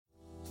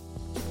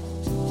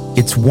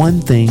It's one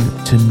thing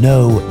to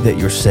know that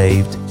you're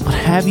saved, but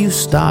have you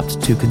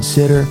stopped to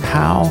consider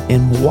how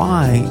and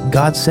why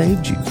God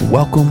saved you?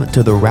 Welcome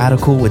to the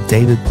Radical with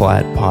David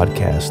Platt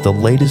podcast, the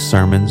latest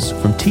sermons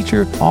from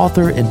teacher,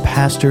 author, and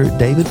pastor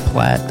David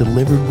Platt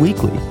delivered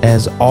weekly.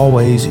 As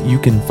always, you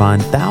can find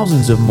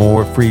thousands of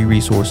more free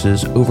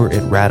resources over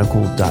at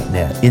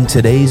radical.net. In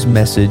today's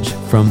message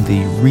from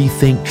the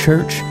Rethink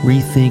Church,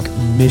 Rethink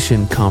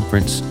Mission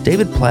Conference,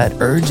 David Platt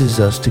urges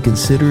us to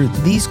consider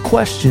these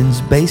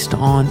questions based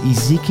on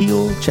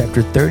Ezekiel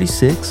chapter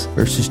 36,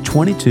 verses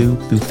 22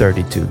 through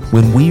 32.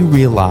 When we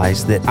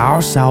realize that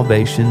our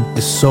salvation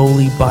is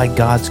solely by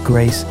God's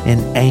grace and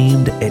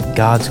aimed at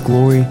God's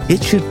glory,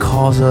 it should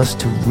cause us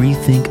to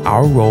rethink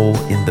our role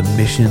in the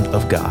mission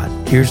of God.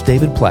 Here's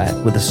David Platt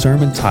with a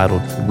sermon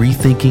titled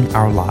Rethinking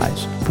Our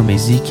Lives from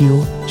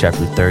Ezekiel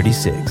chapter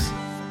 36.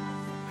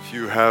 If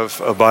you have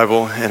a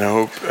Bible, and I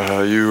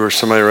hope you or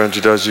somebody around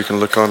you does, you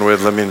can look on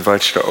with, let me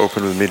invite you to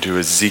open with me to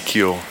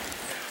Ezekiel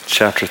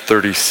chapter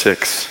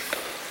 36.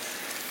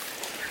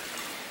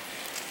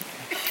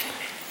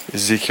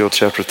 Ezekiel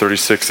chapter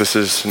 36. This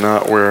is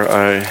not where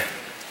I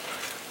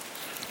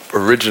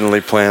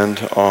originally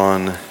planned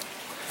on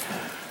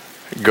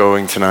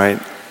going tonight.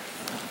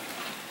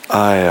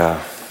 Let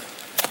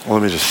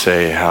me just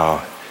say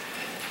how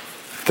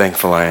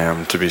thankful I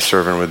am to be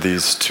serving with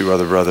these two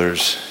other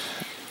brothers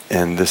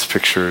in this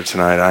picture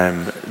tonight. I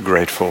am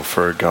grateful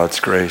for God's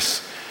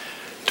grace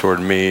toward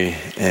me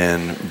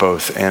and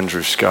both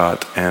Andrew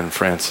Scott and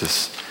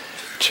Francis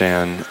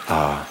Chan.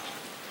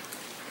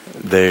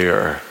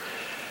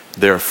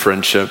 Their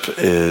friendship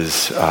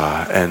is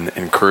an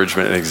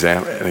encouragement,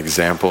 an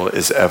example,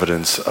 is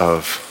evidence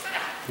of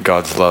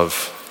God's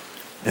love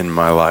in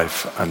my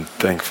life. I'm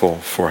thankful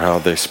for how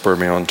they spur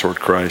me on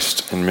toward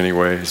Christ in many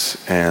ways.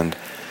 And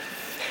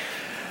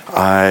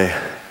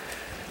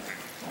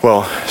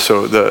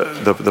so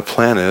the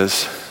plan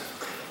is,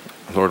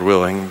 Lord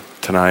willing,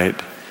 tonight,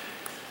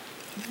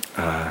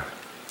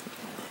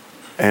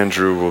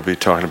 Andrew will be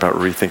talking about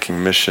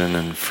rethinking mission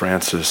and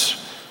Francis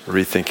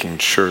rethinking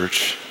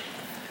church.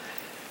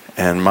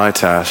 And my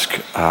task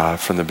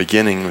from the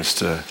beginning was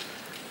to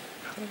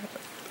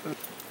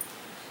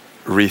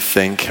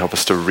help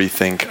us to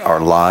rethink our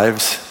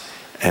lives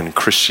and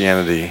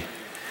Christianity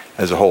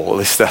as a whole. At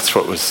least that's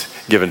what was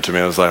given to me.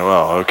 I was like,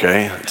 well,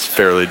 okay, it's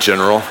fairly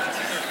general.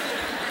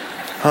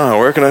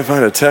 Where can I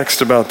find a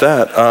text about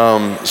that?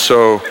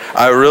 So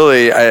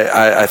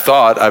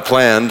I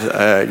planned,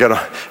 had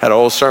a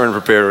whole sermon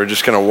prepared. We're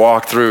just going to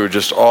walk through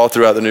just all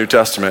throughout the New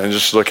Testament and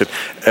just look at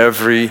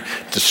every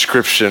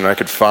description I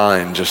could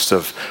find just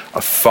of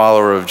a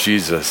follower of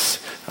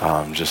Jesus,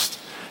 just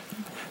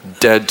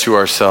dead to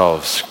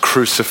ourselves,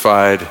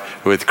 crucified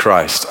with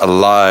Christ,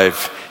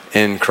 alive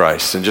in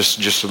Christ, and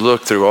just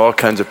look through all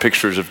kinds of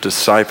pictures of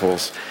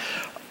disciples.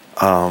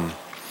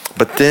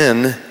 But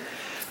then,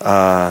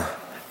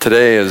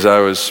 today, as I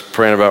was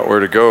praying about where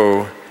to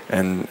go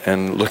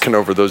and looking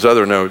over those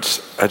other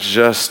notes, I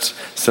just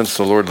sensed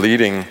the Lord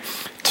leading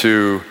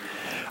to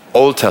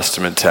Old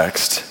Testament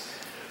text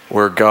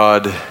where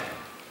God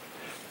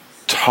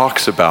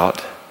talks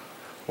about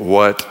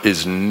what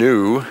is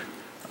new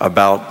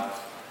about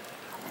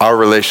our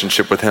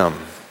relationship with Him.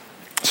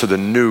 So the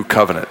new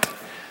covenant,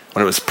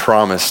 when it was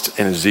promised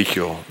in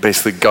Ezekiel,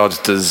 basically God's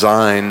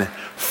design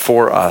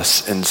for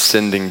us in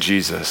sending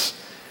Jesus.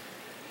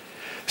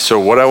 So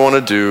what I want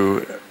to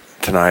do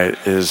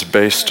tonight is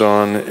based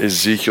on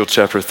Ezekiel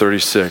chapter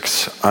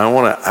 36. I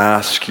want to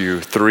ask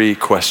you 3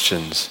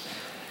 questions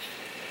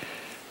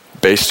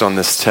based on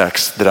this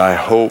text that I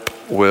hope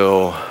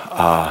will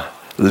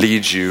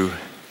lead you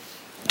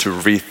to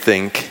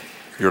rethink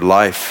your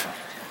life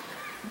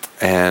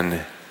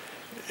and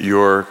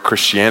your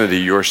Christianity,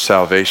 your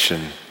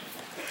salvation,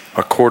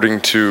 according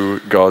to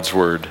God's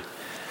word.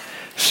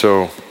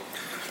 So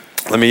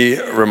let me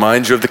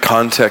remind you of the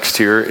context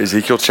here,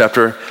 Ezekiel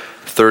chapter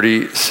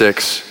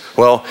 36.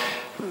 Well,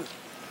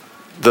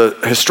 the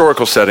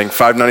historical setting,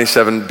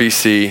 597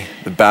 BC,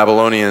 the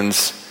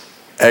Babylonians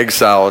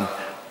exiled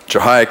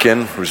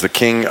Jehoiakim, who was the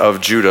king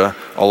of Judah,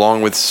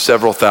 along with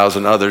several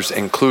thousand others,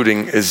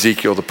 including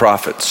Ezekiel the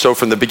prophet. So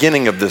from the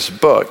beginning of this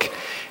book,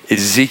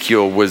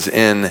 Ezekiel was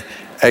in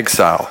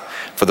exile.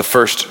 For the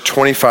first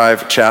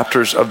 25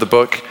 chapters of the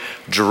book,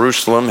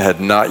 Jerusalem had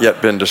not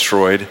yet been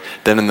destroyed.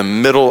 Then in the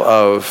middle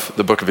of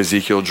the book of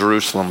Ezekiel,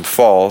 Jerusalem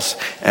falls,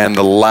 and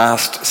the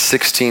last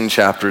 16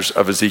 chapters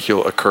of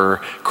Ezekiel occur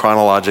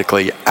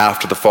chronologically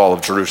after the fall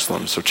of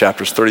Jerusalem. So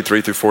chapters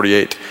 33 through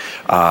 48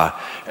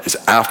 is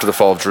after the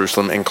fall of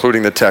Jerusalem,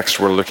 including the text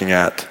we're looking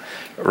at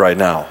right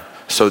now.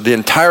 So the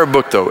entire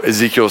book, though,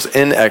 Ezekiel's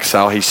in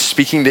exile. He's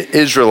speaking to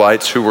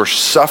Israelites who were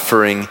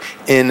suffering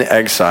in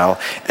exile.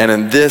 And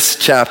in this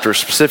chapter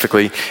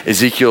specifically,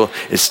 Ezekiel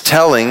is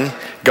telling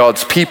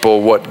God's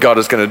people what God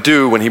is going to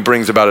do when he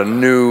brings about a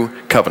new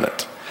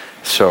covenant.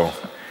 So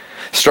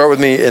start with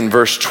me in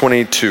verse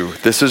 22.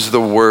 This is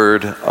the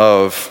word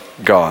of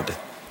God.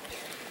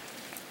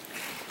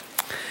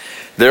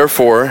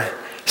 Therefore,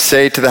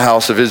 say to the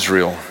house of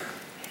Israel,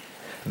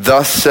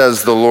 thus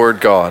says the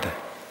Lord God,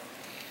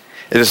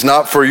 It is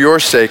not for your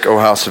sake, O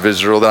house of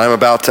Israel, that I am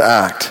about to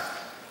act,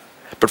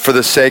 but for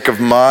the sake of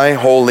my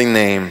holy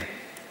name,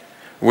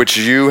 which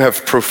you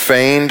have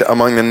profaned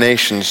among the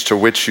nations to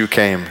which you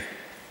came.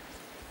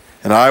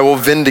 And I will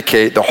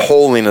vindicate the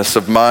holiness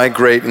of my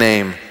great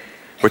name,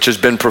 which has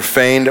been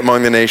profaned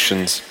among the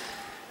nations,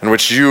 and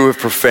which you have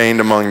profaned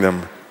among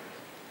them.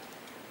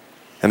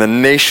 And the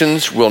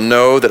nations will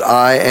know that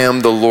I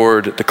am the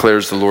Lord,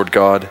 declares the Lord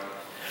God,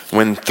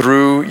 when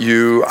through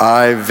you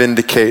I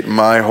vindicate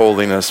my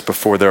holiness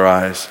before their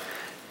eyes.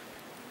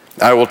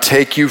 I will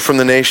take you from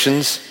the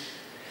nations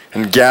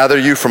and gather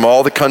you from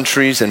all the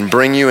countries and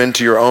bring you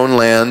into your own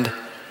land.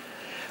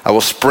 I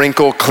will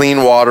sprinkle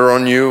clean water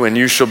on you, and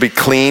you shall be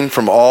clean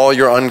from all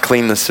your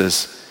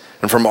uncleannesses,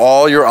 and from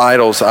all your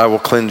idols I will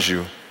cleanse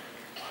you.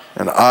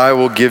 And I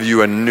will give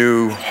you a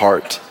new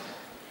heart,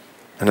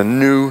 and a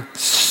new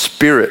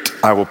spirit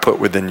I will put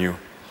within you.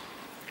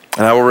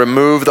 And I will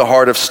remove the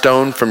heart of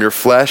stone from your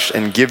flesh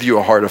and give you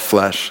a heart of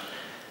flesh.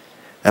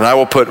 And I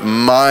will put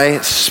my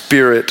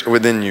spirit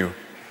within you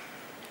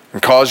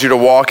and cause you to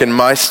walk in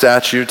my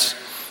statutes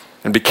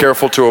and be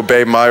careful to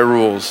obey my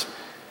rules.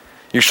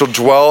 You shall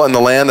dwell in the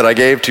land that I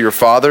gave to your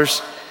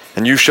fathers,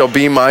 and you shall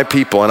be my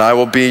people, and I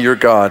will be your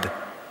God.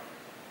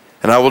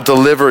 And I will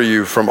deliver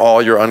you from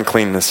all your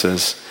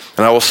uncleannesses.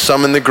 And I will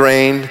summon the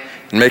grain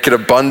and make it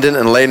abundant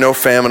and lay no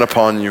famine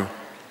upon you.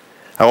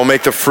 I will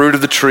make the fruit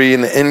of the tree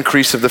and the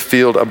increase of the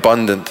field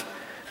abundant,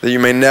 that you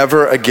may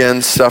never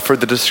again suffer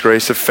the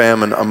disgrace of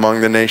famine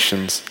among the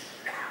nations.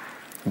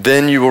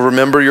 Then you will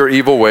remember your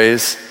evil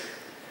ways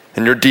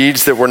and your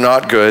deeds that were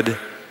not good,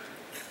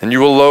 and you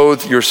will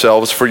loathe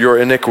yourselves for your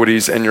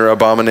iniquities and your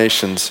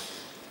abominations.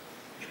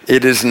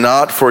 It is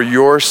not for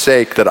your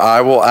sake that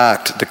I will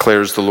act,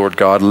 declares the Lord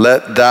God.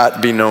 Let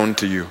that be known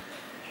to you.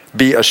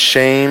 Be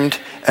ashamed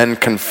and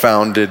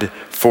confounded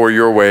for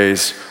your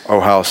ways,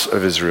 O house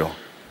of Israel.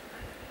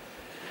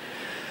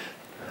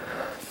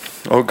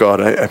 Oh God,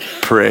 I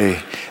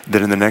pray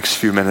that in the next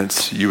few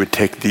minutes you would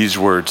take these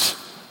words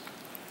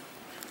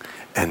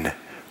and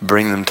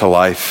bring them to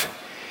life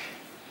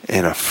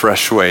in a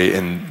fresh way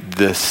in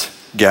this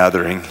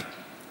gathering.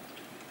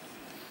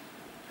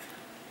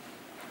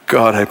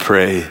 God, I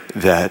pray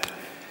that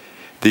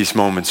these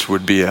moments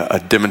would be a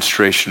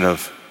demonstration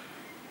of,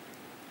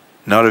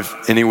 not of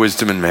any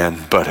wisdom in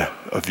man, but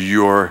of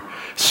your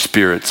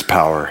Spirit's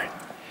power.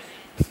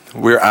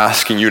 We're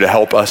asking you to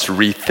help us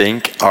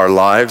rethink our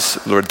lives.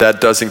 Lord,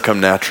 that doesn't come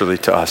naturally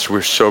to us.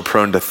 We're so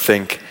prone to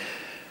think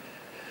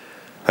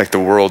like the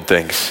world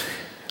thinks.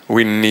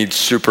 We need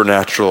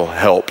supernatural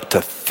help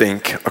to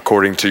think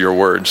according to your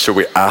word. So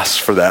we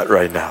ask for that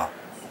right now.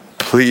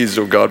 Please,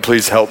 oh God,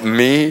 please help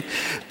me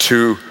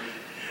to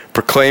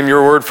proclaim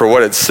your word for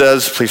what it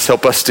says. Please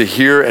help us to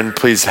hear, and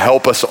please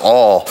help us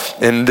all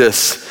in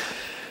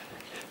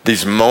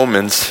these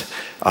moments.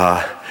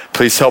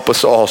 Please help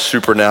us all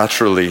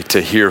supernaturally to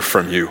hear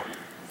from you.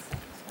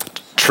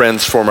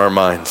 Transform our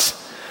minds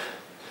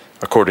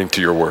according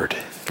to your word.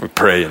 We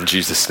pray in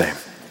Jesus' name.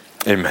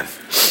 Amen.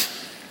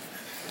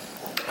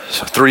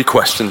 So 3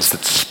 questions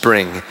that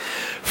spring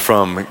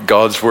from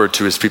God's word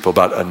to his people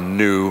about a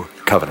new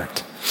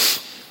covenant.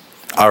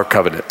 Our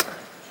covenant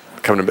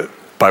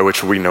by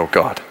which we know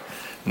God.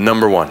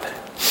 Number 1,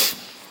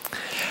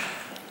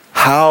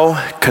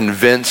 how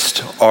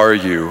convinced are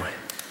you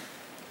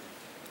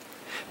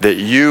that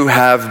you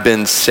have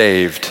been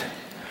saved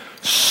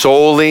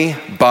solely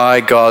by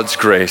God's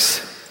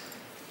grace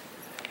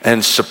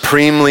and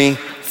supremely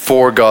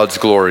for God's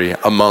glory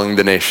among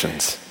the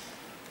nations?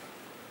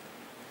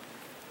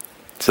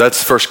 So that's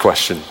the first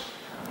question.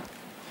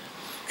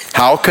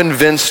 How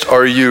convinced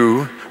are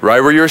you, right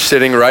where you're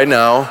sitting right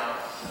now,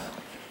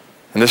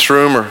 in this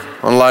room or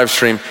on live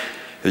stream,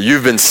 that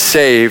you've been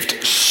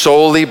saved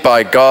solely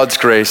by God's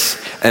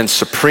grace and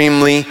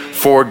supremely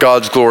for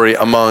God's glory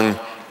among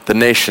the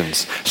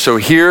nations? So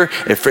here,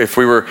 if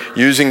we were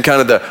using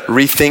kind of the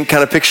rethink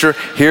kind of picture,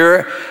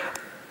 here,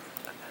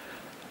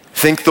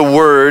 think the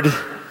word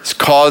is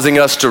causing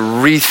us to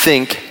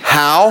rethink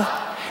how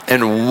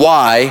and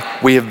why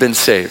we have been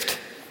saved.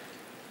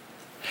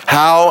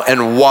 How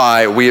and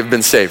why we have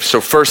been saved.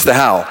 So first, the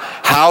how.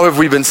 How have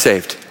we been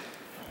saved?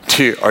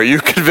 Are you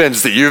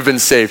convinced that you've been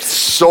saved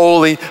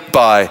solely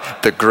by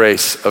the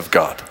grace of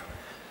God?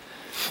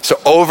 So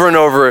over and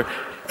over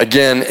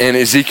again in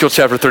Ezekiel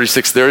chapter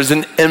 36, there is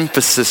an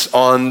emphasis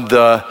on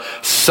the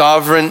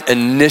sovereign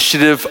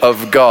initiative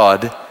of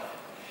God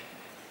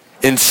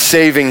in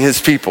saving his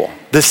people.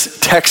 This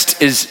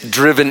text is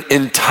driven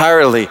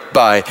entirely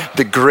by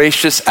the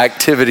gracious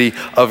activity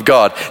of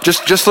God.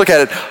 Just look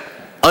at it.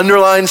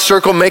 Underline,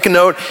 circle, make a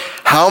note.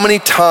 How many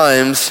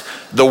times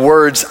the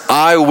words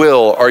 "I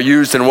will" are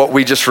used in what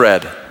we just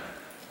read?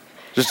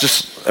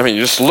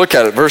 Just look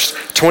at it. Verse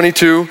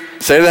 22,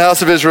 say to the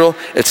house of Israel,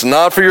 it's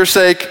not for your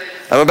sake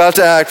I'm about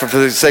to act, for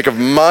the sake of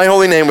my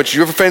holy name, which you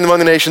have profaned among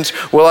the nations,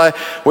 sake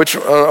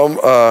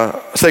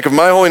of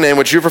my holy name,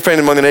 which you have profaned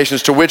among the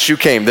nations, to which you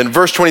came. Then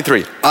verse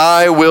 23,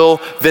 I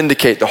will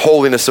vindicate the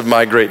holiness of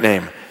my great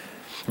name.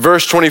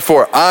 Verse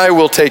 24, I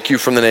will take you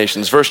from the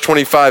nations. Verse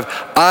 25,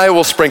 I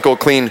will sprinkle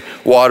clean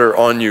water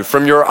on you.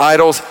 From your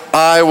idols,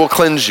 I will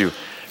cleanse you.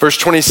 Verse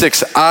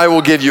 26, I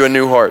will give you a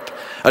new heart.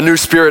 A new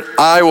spirit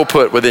I will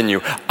put within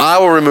you. I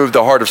will remove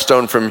the heart of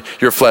stone from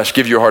your flesh,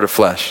 give you a heart of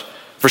flesh.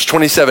 Verse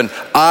 27,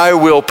 I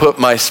will put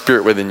my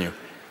spirit within you.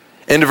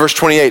 Into verse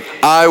 28,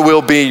 I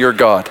will be your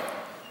God.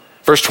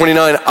 Verse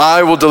 29,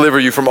 I will deliver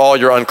you from all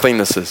your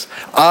uncleannesses.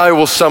 I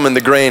will summon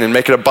the grain and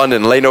make it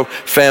abundant and lay no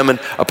famine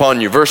upon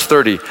you. Verse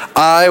 30,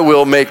 I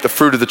will make the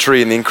fruit of the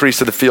tree and the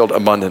increase of the field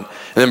abundant.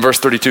 And then verse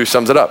 32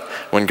 sums it up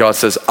when God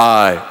says,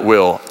 I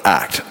will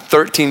act.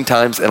 13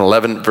 times in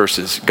 11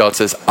 verses, God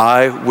says,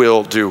 I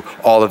will do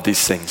all of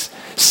these things.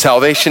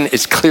 Salvation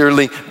is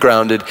clearly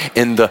grounded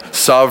in the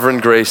sovereign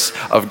grace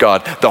of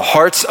God. The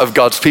hearts of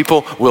God's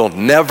people will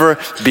never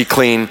be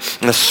clean,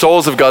 and the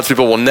souls of God's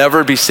people will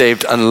never be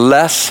saved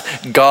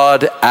unless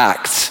God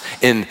acts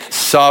in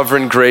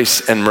sovereign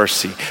grace and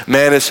mercy.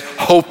 Man is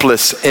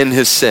hopeless in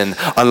his sin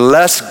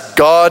unless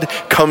God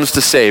comes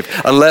to save,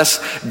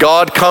 unless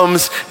God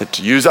comes,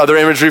 to use other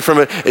imagery from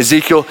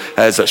Ezekiel,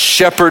 as a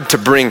shepherd to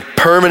bring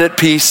permanent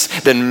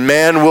peace, then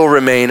man will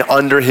remain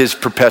under his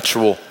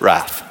perpetual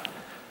wrath.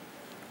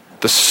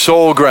 The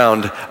sole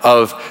ground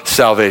of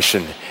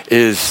salvation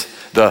is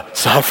the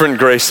sovereign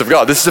grace of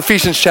God. This is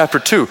Ephesians chapter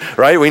 2,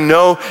 right? We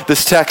know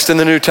this text in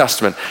the New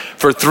Testament.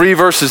 For 3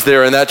 verses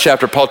there in that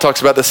chapter, Paul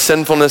talks about the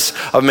sinfulness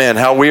of man,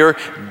 how we are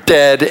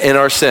dead in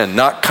our sin.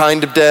 Not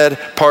kind of dead,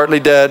 partly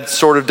dead,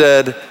 sort of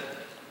dead.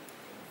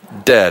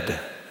 Dead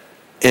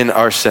in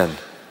our sin.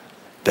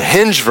 The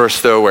hinge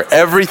verse, though, where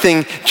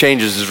everything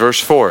changes is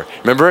verse 4.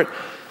 Remember it?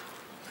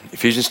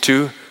 Ephesians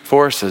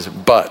 2:4 says,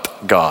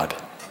 but God,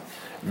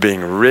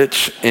 being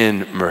rich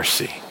in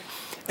mercy.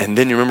 And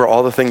then you remember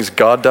all the things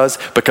God does?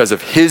 Because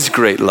of his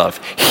great love,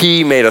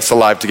 he made us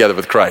alive together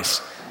with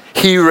Christ.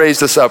 He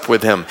raised us up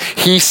with him.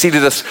 He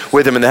seated us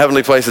with him in the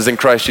heavenly places in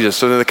Christ Jesus,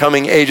 so that in the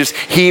coming ages,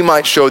 he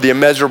might show the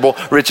immeasurable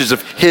riches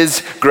of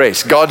his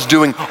grace. God's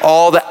doing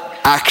all the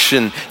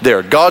action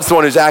there. God's the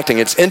one who's acting.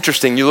 It's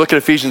interesting. You look at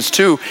Ephesians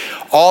 2,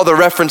 all the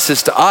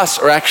references to us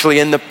are actually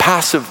in the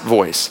passive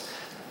voice.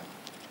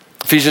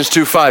 Ephesians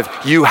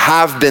 2:5, you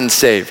have been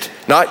saved.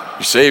 Not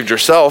you saved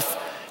yourself,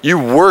 you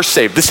were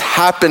saved. This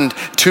happened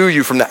to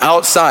you from the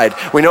outside.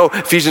 We know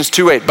Ephesians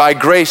 2:8, by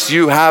grace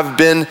you have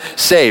been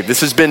saved.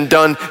 This has been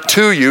done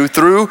to you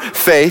through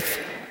faith.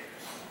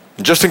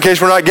 Just in case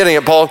we're not getting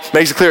it, Paul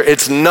makes it clear,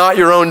 it's not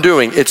your own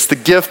doing, it's the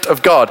gift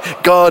of God.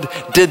 God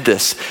did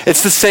this.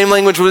 It's the same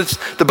language which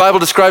the Bible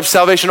describes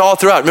salvation all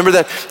throughout. Remember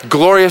that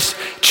glorious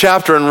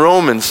chapter in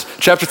Romans,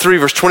 chapter 3,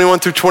 verse 21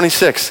 through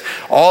 26.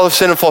 All have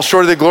sinned and fall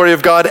short of the glory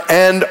of God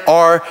and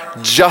are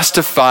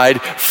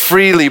justified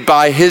freely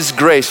by his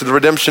grace with the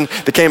redemption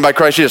that came by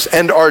Christ Jesus,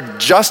 and are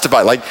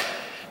justified. Like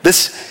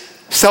this,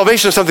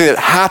 salvation is something that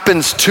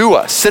happens to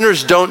us.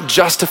 Sinners don't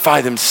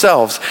justify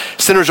themselves.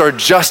 Sinners are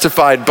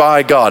justified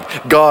by God.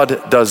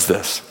 God does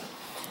this.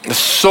 The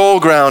sole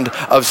ground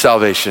of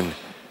salvation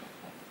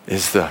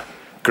is the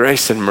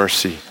grace and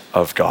mercy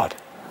of God.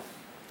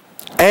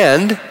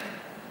 And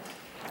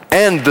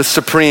the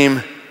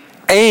supreme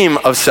aim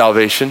of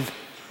salvation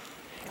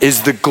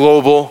is the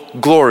global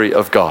glory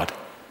of God.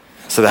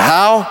 So the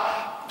how,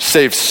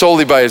 saved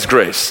solely by his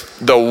grace.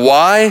 The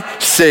why,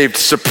 saved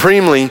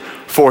supremely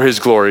for his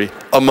glory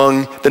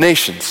among the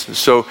nations.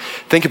 So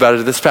think about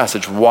it in this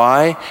passage.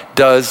 Why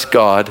does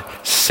God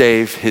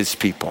save his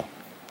people?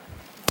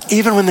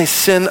 Even when they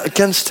sin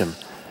against him.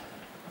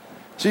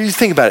 So you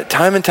think about it,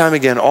 time and time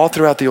again, all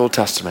throughout the Old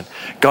Testament,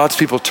 God's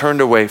people turned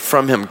away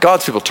from him.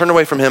 God's people turned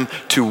away from him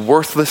to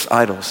worthless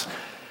idols.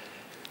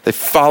 They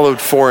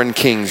followed foreign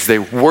kings. They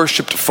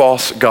worshiped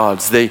false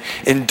gods. They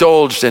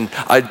indulged in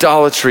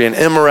idolatry and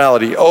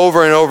immorality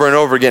over and over and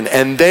over again.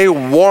 And they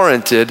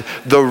warranted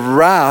the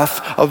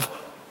wrath of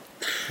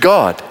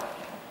God.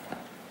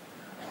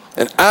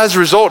 And as a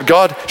result,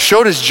 God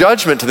showed his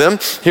judgment to them.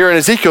 Here in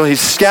Ezekiel, he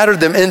scattered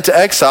them into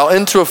exile,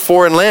 into a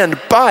foreign land,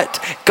 but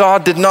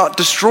God did not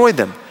destroy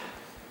them.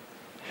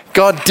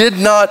 God did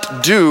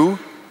not do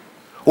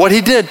what he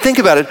did. Think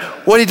about it.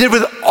 What he did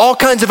with all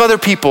kinds of other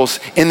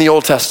peoples in the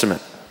Old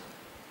Testament.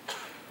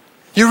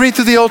 You read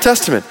through the Old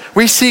Testament,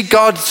 we see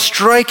God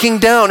striking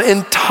down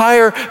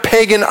entire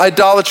pagan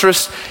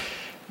idolatrous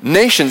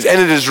nations, and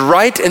it is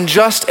right and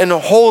just and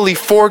holy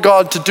for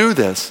God to do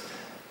this.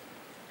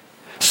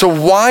 So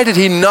why did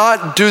he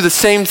not do the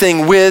same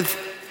thing with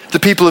the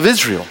people of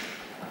Israel?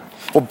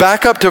 Well,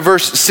 back up to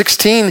verse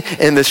 16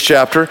 in this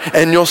chapter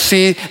and you'll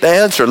see the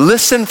answer.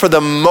 Listen for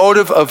the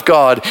motive of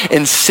God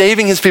in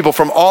saving his people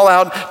from all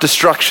out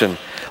destruction.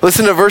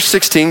 Listen to verse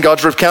 16.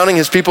 God's recounting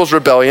his people's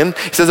rebellion.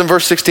 He says in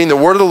verse 16, the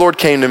word of the Lord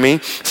came to me,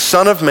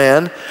 Son of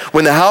man,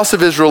 when the house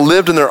of Israel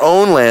lived in their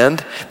own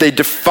land, they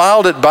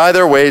defiled it by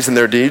their ways and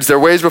their deeds.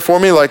 Their ways before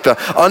me like the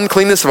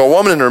uncleanness of a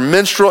woman in her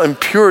menstrual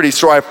impurity.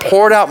 So I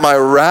poured out my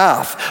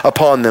wrath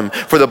upon them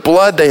for the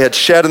blood they had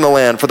shed in the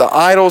land, for the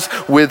idols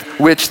with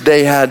which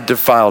they had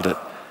defiled it.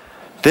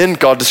 Then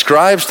God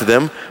describes to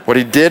them what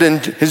he did in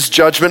his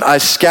judgment. I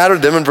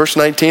scattered them, in verse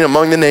 19,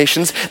 among the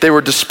nations. They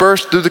were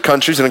dispersed through the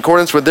countries. In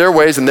accordance with their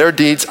ways and their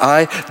deeds,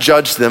 I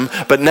judged them.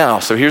 But now,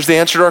 so here's the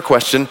answer to our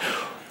question.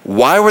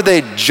 Why were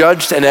they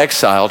judged and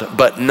exiled,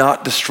 but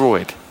not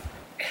destroyed?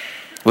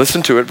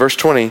 Listen to it, verse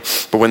 20.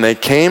 But when they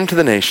came to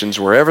the nations,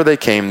 wherever they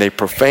came, they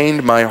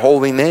profaned my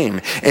holy name.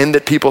 And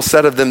that people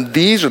said of them,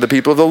 these are the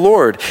people of the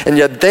Lord. And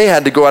yet they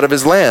had to go out of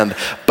his land.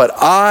 But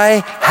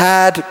I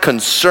had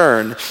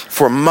concern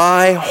for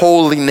my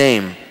holy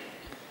name,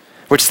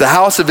 which the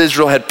house of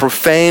Israel had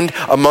profaned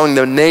among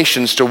the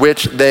nations to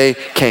which they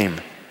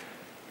came.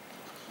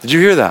 Did you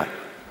hear that?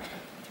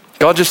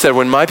 God just said,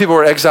 when my people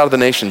were exiled of the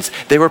nations,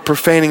 they were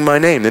profaning my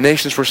name. The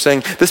nations were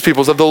saying, this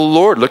people's of the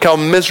Lord. Look how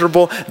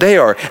miserable they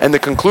are. And the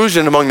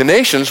conclusion among the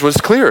nations was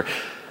clear.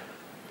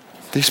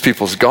 These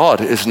people's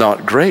God is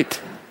not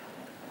great.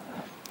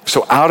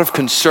 So out of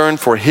concern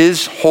for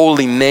his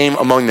holy name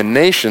among the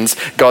nations,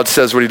 God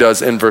says what he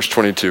does in verse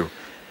 22.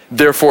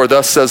 Therefore,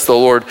 thus says the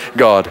Lord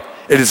God,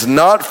 it is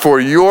not for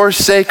your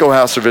sake, O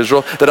house of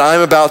Israel, that I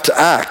am about to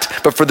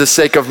act, but for the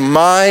sake of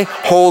my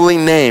holy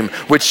name,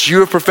 which you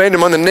have profaned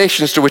among the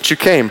nations to which you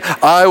came.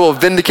 I will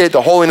vindicate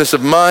the holiness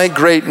of my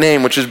great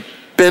name, which has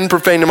been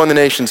profaned among the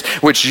nations,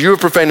 which you have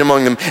profaned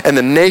among them, and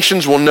the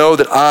nations will know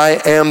that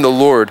I am the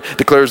Lord,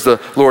 declares the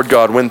Lord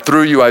God, when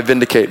through you I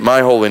vindicate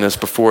my holiness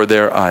before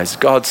their eyes.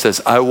 God says,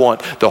 I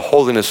want the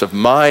holiness of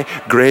my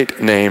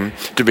great name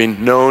to be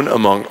known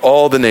among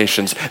all the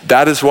nations.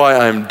 That is why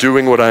I am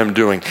doing what I am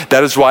doing.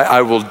 That is why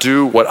I will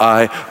do what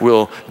I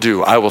will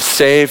do. I will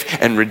save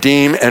and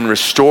redeem and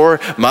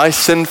restore my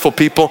sinful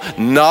people,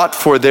 not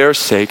for their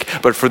sake,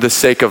 but for the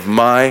sake of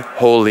my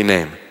holy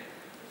name.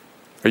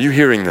 Are you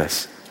hearing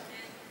this?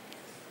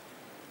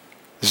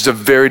 This is a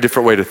very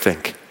different way to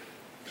think.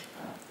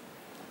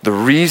 The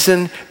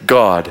reason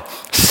God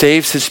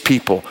saves his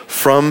people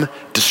from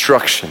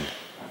destruction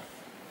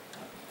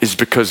is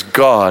because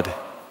God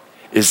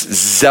is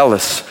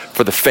zealous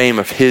for the fame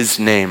of his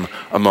name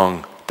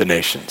among the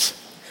nations.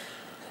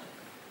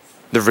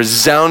 The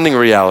resounding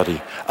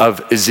reality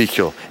of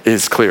Ezekiel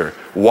is clear.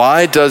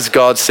 Why does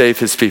God save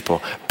his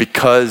people?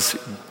 Because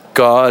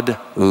God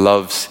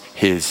loves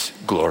his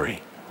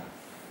glory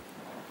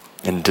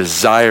and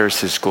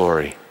desires his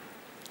glory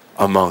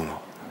among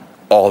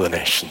all the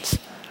nations.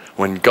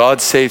 When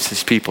God saves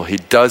his people, he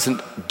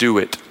doesn't do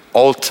it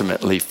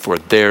ultimately for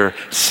their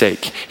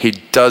sake. He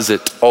does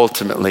it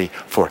ultimately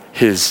for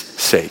his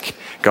sake.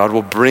 God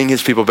will bring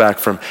his people back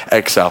from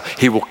exile.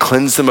 He will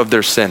cleanse them of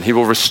their sin. He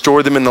will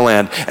restore them in the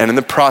land. And in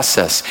the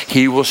process,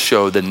 he will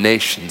show the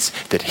nations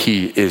that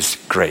he is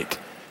great.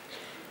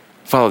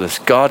 Follow this.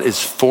 God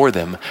is for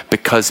them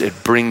because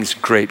it brings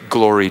great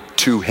glory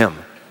to him.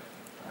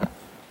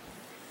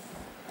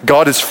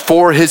 God is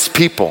for his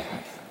people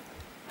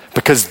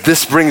because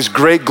this brings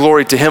great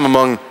glory to him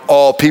among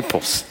all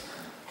peoples.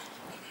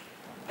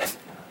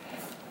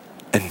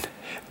 And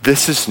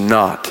this is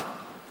not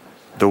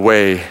the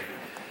way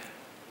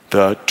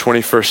the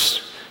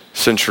 21st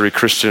century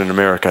Christian in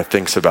America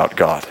thinks about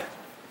God.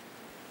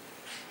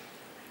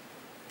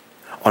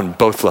 On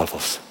both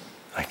levels,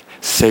 like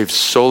saved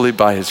solely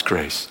by his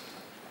grace.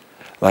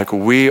 Like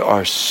we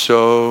are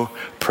so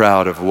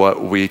proud of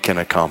what we can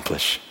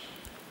accomplish.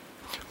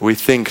 We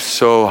think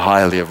so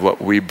highly of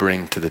what we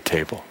bring to the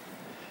table.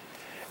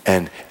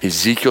 And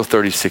Ezekiel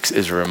 36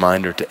 is a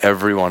reminder to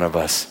every one of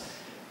us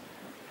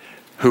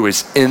who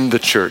is in the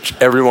church,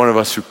 every one of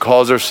us who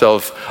calls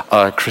ourselves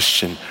a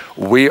Christian.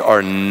 We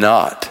are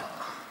not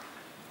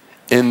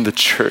in the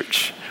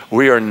church.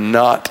 We are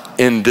not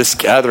in this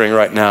gathering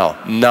right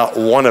now, not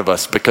one of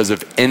us, because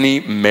of any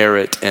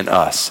merit in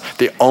us.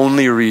 The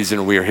only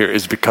reason we are here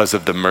is because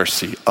of the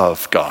mercy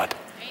of God.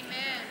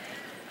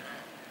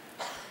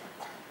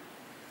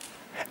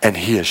 And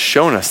he has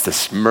shown us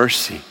this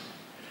mercy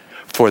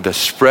for the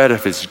spread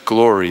of his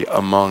glory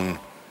among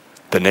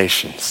the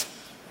nations,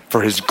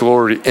 for his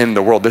glory in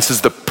the world. This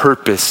is the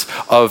purpose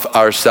of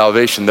our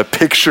salvation. The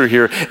picture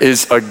here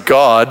is a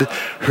God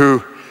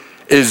who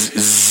is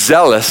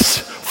zealous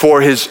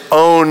for his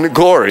own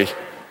glory.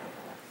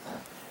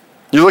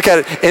 You look at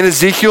it in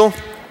Ezekiel,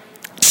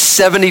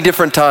 70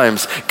 different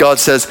times, God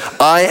says,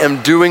 I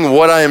am doing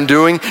what I am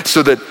doing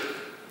so that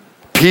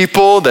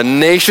people, the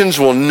nations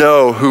will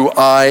know who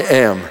I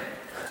am.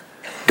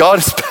 God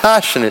is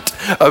passionate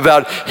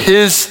about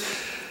his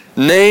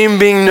name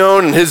being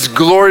known and his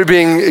glory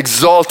being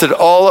exalted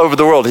all over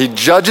the world. He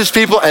judges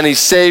people and he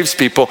saves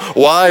people.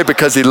 Why?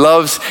 Because he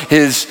loves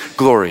his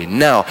glory.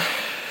 Now,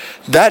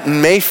 that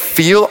may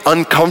feel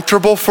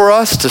uncomfortable for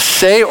us to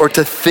say or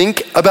to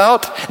think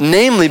about,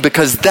 namely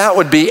because that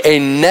would be a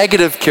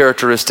negative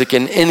characteristic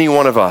in any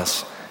one of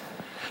us.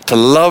 To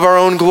love our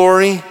own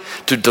glory,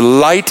 to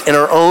delight in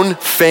our own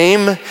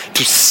fame,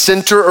 to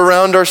center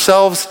around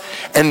ourselves,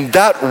 and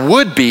that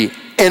would be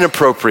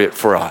inappropriate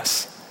for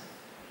us.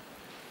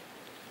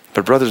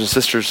 But brothers and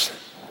sisters,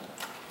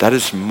 that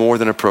is more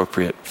than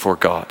appropriate for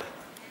God.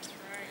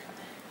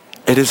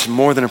 It is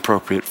more than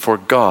appropriate for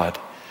God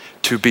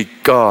to be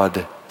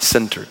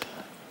God-centered.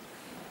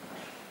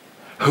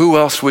 who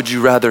else would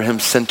you rather him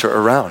center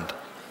around?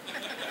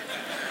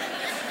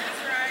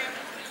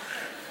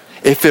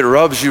 If it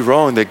rubs you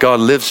wrong that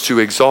God lives to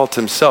exalt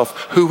himself,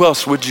 who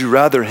else would you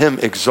rather him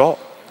exalt?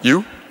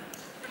 You?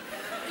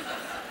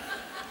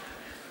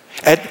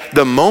 At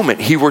the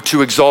moment he were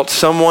to exalt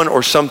someone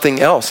or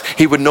something else,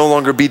 he would no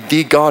longer be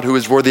the God who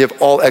is worthy of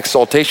all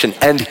exaltation,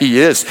 and he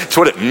is. It's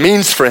what it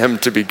means for him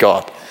to be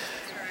God.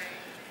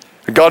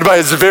 God by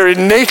his very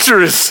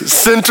nature is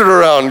centered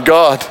around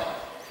God.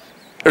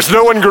 There's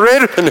no one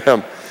greater than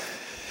him.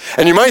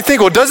 And you might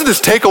think, well, doesn't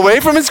this take away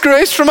from his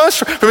grace from us,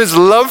 from his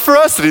love for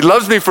us, that he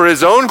loves me for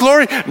his own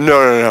glory?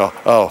 No.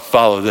 Oh,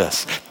 follow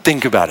this.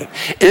 Think about it.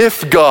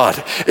 If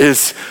God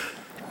is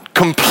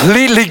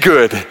completely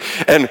good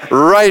and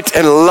right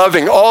and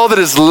loving, all that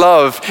is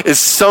love is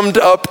summed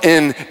up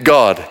in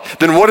God,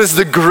 then what is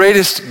the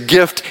greatest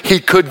gift he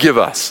could give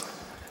us?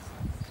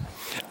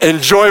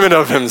 Enjoyment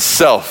of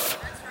himself.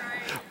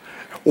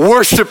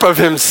 Worship of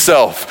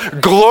himself.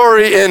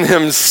 Glory in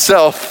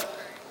himself.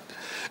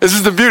 This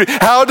is the beauty.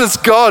 How does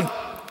God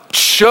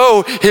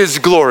show his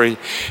glory?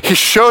 He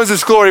shows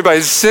his glory by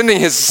sending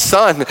his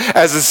son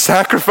as a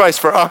sacrifice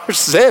for our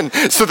sin,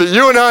 so that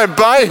you and I,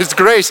 by his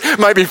grace,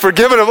 might be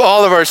forgiven of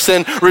all of our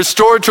sin,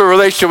 restored to a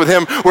relationship with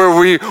him where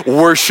we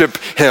worship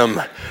him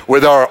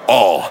with our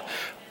all.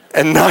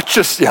 And not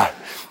just,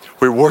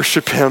 we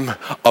worship him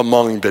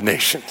among the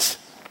nations.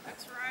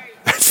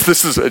 That's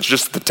right. It's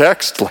just the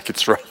text, like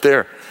it's right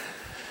there.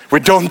 We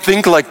don't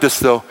think like this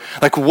though.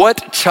 Like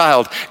what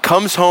child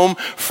comes home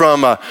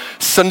from a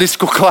Sunday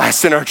school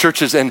class in our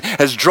churches and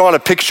has drawn a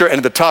picture and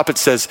at the top it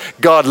says,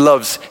 God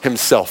loves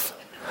himself.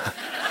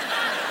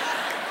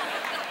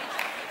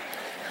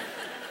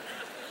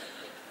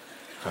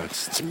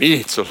 It's me,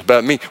 it's all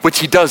about me, which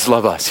he does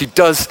love us. He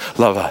does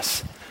love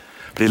us.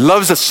 But he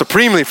loves us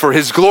supremely for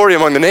his glory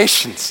among the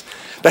nations.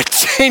 That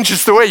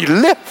changes the way you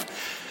live.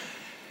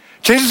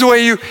 Changes the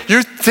way you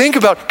think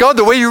about God,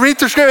 the way you read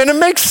through scripture, and it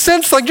makes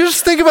sense. Like, you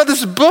just think about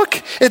this book.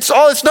 It's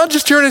not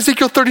just here in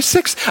Ezekiel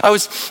 36. I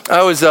was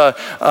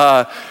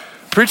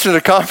preaching at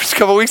a conference a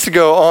couple weeks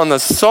ago on the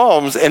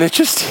Psalms, and it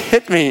just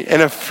hit me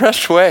in a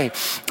fresh way.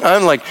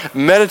 I'm like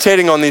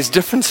meditating on these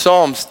different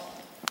Psalms,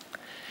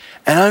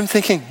 and I'm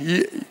thinking,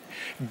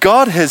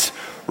 God has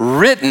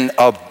written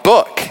a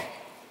book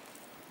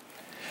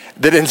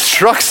that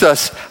instructs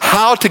us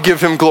how to give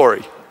him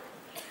glory.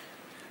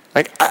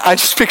 Like I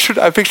pictured,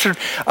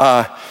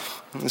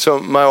 so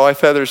my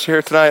wife Heather's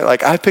here tonight.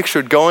 Like I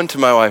pictured going to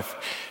my wife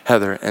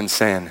Heather and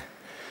saying,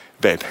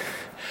 babe,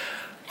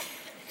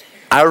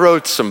 I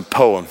wrote some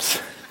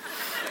poems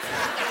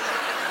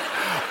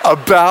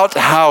about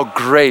how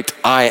great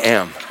I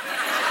am.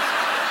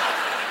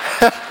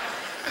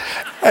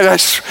 And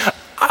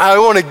I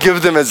want to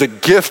give them as a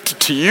gift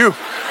to you.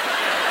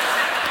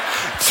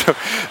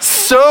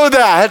 So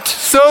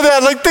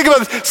that, like think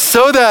about this,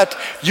 so that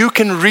you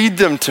can read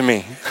them to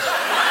me.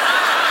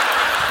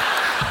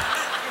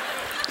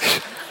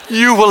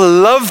 You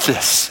will love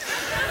this.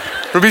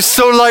 It'll be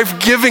so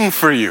life-giving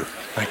for you.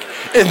 Like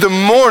in the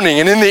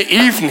morning and in the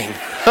evening.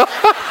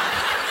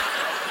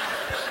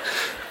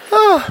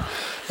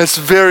 It's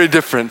very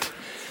different.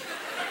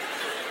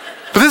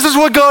 But this is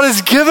what God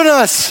has given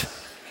us.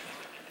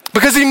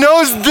 Because he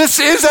knows this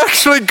is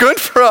actually good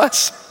for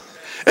us.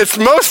 It's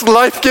most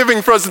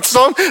life-giving for us. It's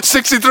Psalm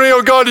 63,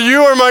 oh God,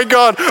 you are my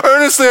God.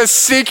 Earnestly I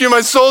seek you. My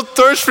soul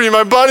thirsts for you.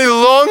 My body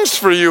longs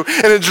for you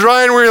in a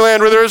dry and weary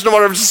land where there is no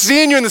water. I've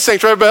seen you in the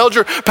sanctuary. I've beheld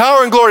your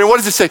power and glory. And what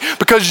does it say?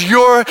 Because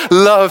your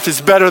love is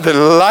better than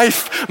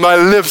life, my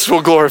lips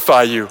will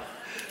glorify you.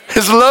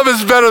 His love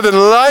is better than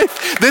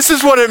life. This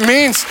is what it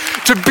means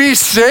to be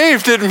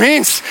saved. It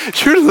means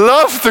you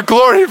love the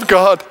glory of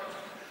God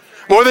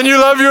more than you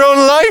love your own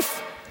life.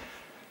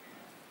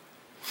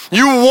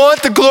 You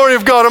want the glory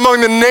of God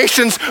among the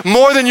nations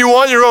more than you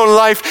want your own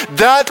life.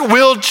 That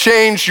will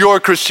change your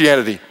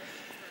Christianity.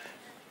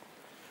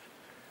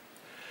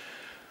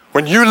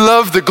 When you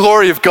love the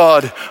glory of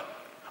God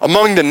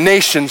among the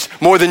nations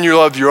more than you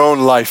love your own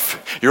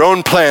life, your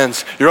own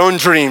plans, your own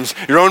dreams,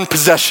 your own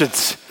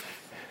possessions.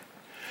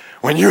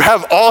 When you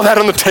have all that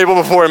on the table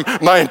before him,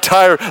 my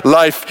entire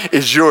life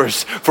is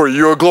yours for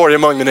your glory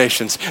among the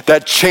nations.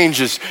 That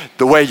changes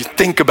the way you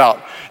think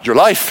about your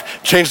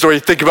life, changes the way you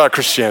think about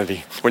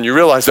Christianity. When you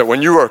realize that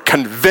when you are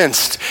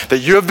convinced that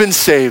you have been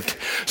saved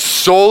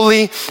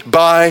solely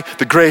by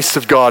the grace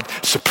of God,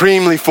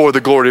 supremely for the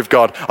glory of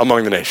God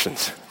among the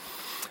nations.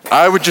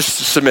 I would just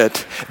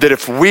submit that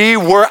if we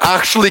were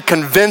actually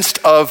convinced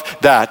of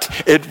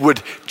that, it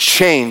would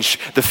change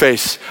the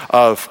face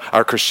of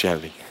our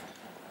Christianity.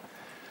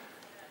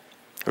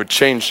 It would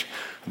change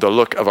the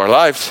look of our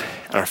lives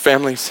and our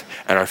families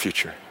and our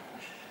future.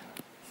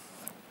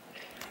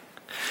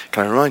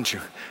 Can I remind you,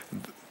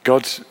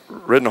 God's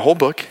written a whole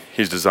book.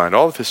 He's designed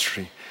all of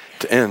history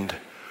to end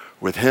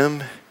with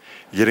him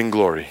getting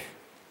glory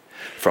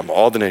from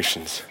all the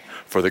nations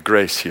for the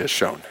grace he has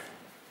shown.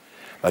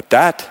 But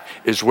that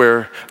is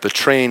where the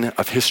train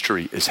of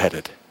history is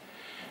headed.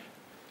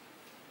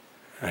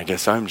 And I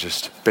guess I'm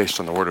just, based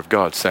on the word of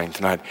God, saying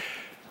tonight,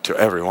 to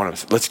every one of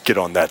us. Let's get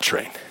on that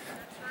train.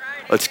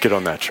 Let's get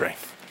on that train.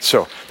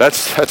 So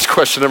that's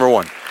question number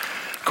one.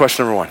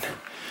 Question number one.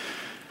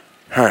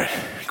 All right,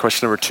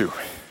 question number two.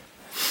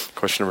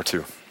 Question number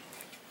two.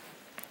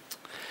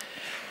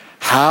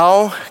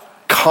 How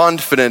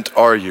confident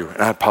are you?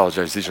 And I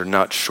apologize, these are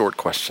not short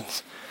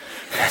questions.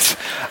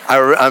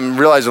 I'm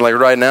realizing like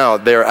right now,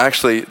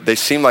 they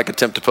seem like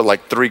attempt to put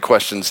like 3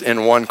 questions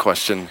in one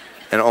question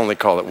and only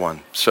call it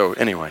one. So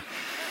anyway,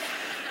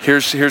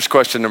 here's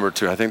question number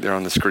 2. I think they're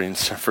on the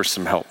screens for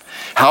some help.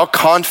 How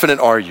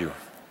confident are you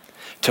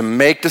to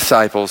make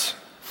disciples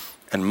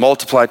and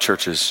multiply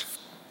churches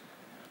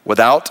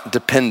without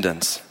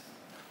dependence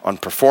on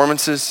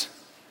performances,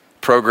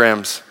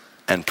 programs,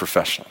 and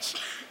professionals?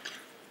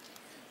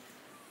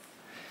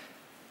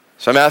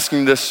 So I'm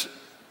asking this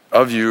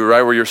of you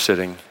right where you're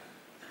sitting,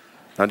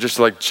 not just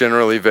like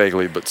generally,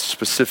 vaguely, but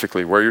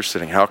specifically where you're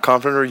sitting. How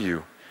confident are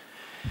you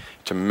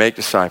to make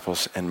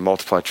disciples and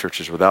multiply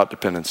churches without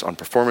dependence on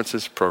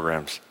performances,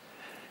 programs,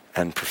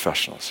 and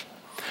professionals?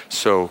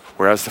 So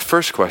whereas the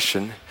first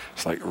question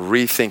is like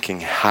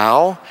rethinking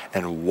how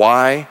and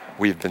why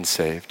we've been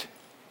saved,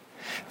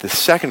 the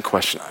second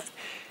question,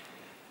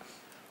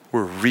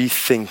 we're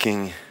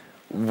rethinking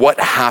what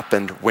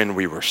happened when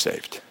we were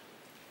saved.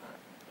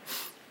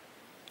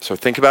 So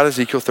think about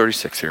Ezekiel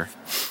 36 here.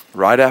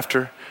 Right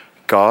after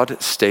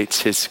God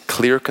states his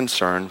clear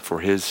concern for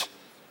his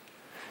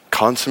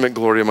consummate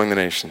glory among the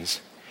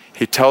nations,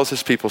 he tells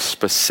his people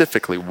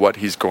specifically what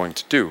he's going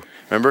to do.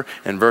 Remember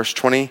in verse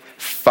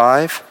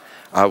 25,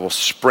 I will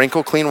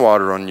sprinkle clean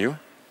water on you,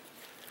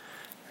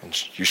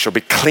 and you shall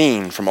be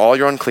clean from all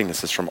your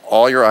uncleannesses, from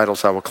all your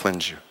idols I will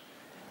cleanse you.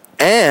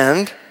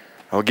 And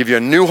I will give you a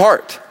new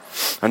heart.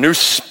 A new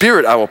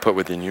spirit I will put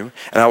within you,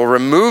 and I will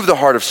remove the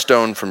heart of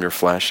stone from your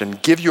flesh and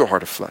give you a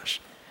heart of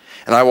flesh.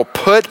 And I will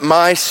put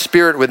my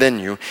spirit within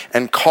you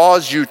and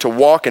cause you to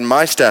walk in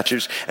my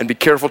statutes and be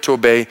careful to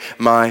obey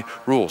my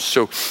rules.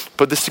 So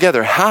put this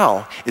together.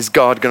 How is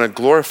God going to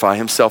glorify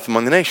himself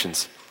among the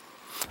nations?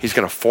 He's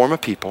going to form a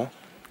people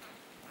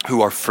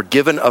who are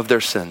forgiven of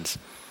their sins.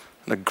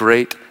 And a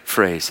great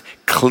phrase,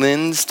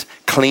 cleansed,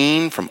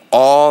 clean from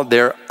all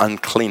their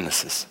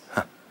uncleannesses.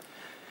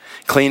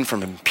 Clean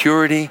from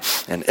impurity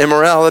and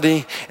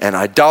immorality and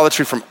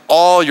idolatry. From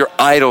all your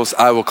idols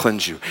I will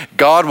cleanse you.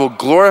 God will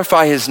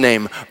glorify his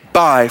name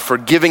by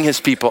forgiving his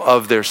people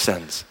of their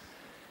sins.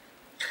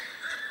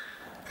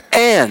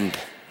 And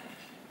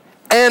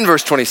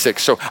verse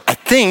 26. So I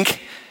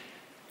think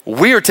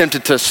we are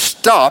tempted to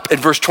stop at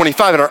verse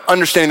 25 in our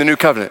understanding the new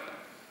covenant.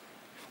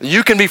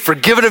 You can be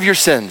forgiven of your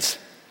sins.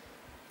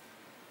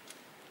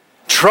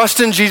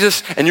 Trust in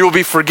Jesus and you will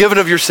be forgiven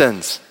of your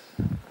sins.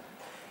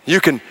 You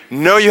can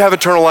know you have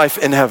eternal life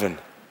in heaven,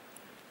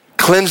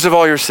 cleansed of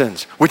all your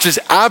sins, which is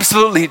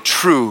absolutely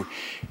true,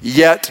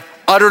 yet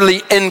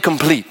utterly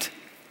incomplete.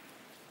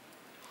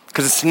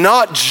 Because it's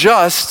not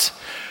just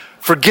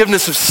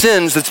forgiveness of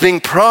sins that's being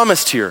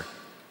promised here.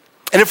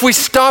 And if we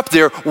stop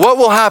there, what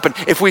will happen?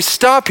 If we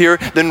stop here,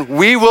 then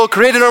we will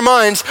create in our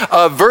minds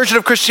a version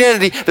of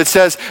Christianity that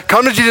says,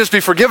 come to Jesus,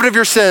 be forgiven of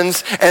your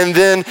sins, and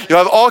then you'll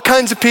have all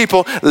kinds of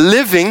people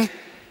living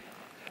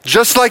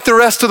just like the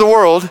rest of the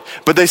world,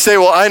 but they say,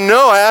 well, I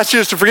know I asked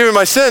Jesus to forgive me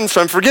my sins, so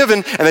I'm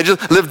forgiven, and they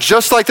just live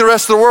just like the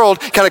rest of the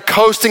world, kind of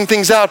coasting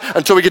things out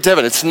until we get to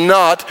heaven. It's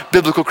not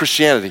biblical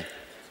Christianity.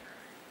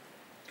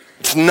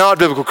 It's not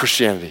biblical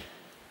Christianity.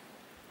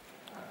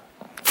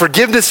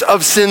 Forgiveness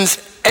of sins,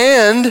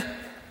 and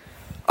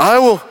I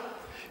will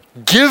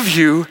give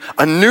you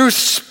a new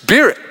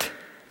spirit.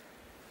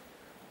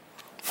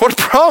 What a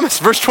promise.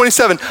 Verse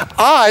 27,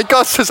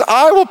 God says,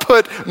 I will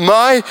put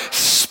my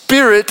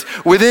spirit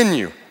within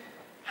you.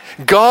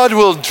 God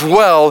will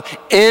dwell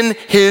in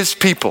his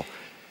people.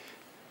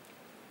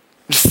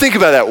 Just think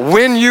about that.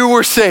 When you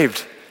were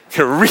saved,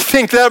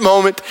 rethink that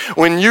moment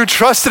when you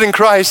trusted in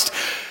Christ,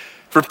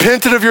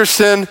 repented of your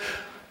sin,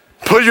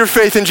 put your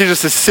faith in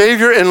Jesus as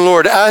Savior and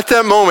Lord. At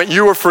that moment,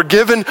 you were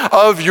forgiven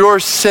of your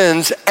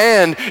sins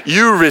and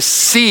you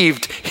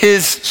received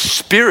his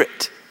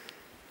spirit.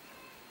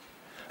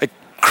 A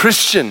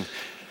Christian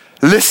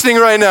listening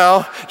right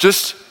now,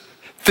 just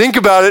think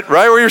about it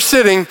right where you're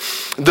sitting.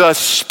 The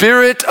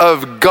Spirit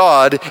of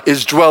God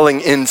is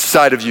dwelling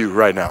inside of you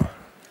right now.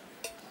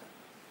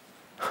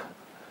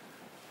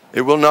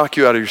 It will knock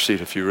you out of your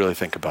seat if you really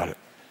think about it.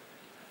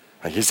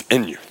 Like he's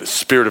in you. The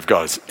Spirit of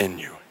God is in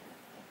you.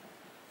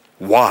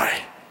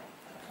 Why?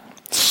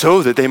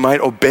 So that they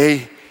might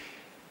obey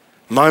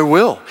my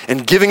will.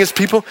 And giving his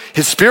people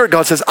his Spirit,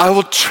 God says, I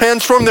will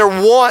transform their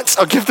wants.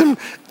 I'll give them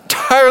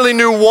entirely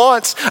new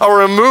wants. I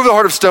will remove the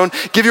heart of stone,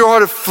 give you a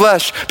heart of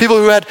flesh. People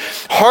who had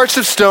hearts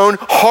of stone,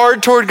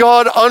 hard toward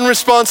God,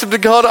 unresponsive to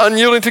God,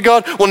 unyielding to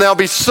God, will now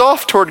be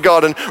soft toward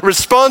God and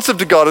responsive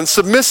to God and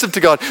submissive to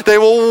God. They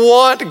will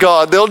want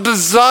God. They'll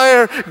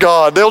desire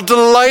God. They'll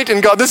delight in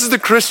God. This is the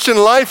Christian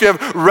life. You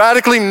have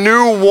radically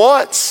new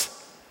wants,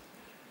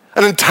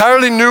 an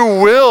entirely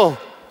new will.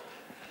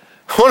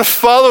 I want to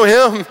follow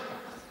him.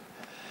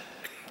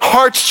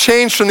 Hearts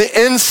change from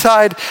the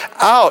inside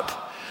out.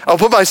 I'll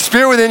put my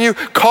spirit within you,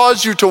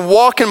 cause you to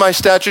walk in my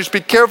statutes, be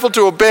careful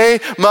to obey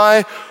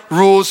my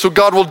rules, so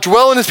God will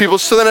dwell in his people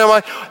so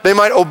that they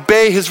might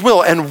obey his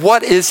will. And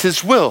what is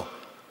his will?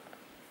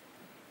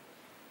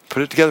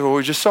 Put it together with what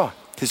we just saw.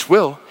 His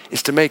will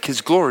is to make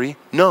his glory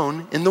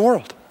known in the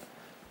world.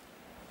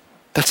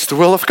 That's the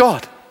will of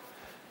God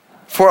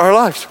for our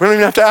lives. We don't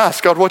even have to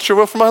ask, God, what's your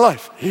will for my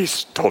life?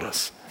 He's told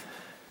us.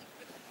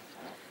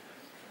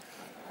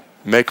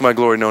 Make my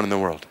glory known in the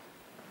world.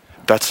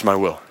 That's my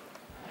will.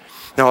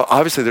 Now,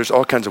 obviously, there's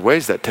all kinds of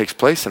ways that takes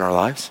place in our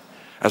lives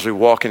as we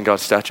walk in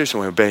God's statutes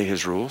and we obey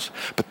his rules.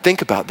 But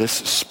think about this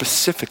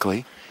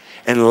specifically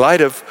in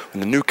light of when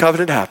the new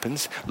covenant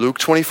happens. Luke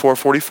 24,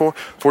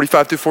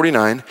 45 through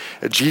 49,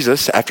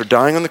 Jesus, after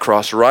dying on the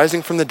cross,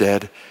 rising from the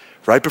dead,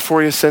 right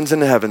before he ascends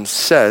into heaven,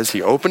 says,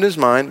 he opened his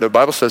mind, the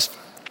Bible says,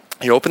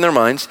 he opened their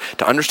minds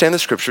to understand the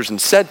scriptures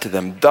and said to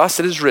them, thus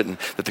it is written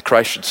that the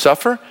Christ should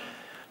suffer,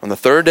 on the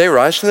third day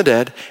rise from the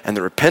dead, and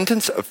the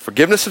repentance of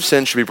forgiveness of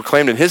sins should be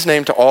proclaimed in his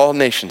name to all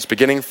nations,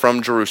 beginning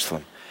from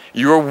Jerusalem.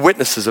 You are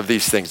witnesses of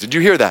these things. Did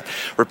you hear that?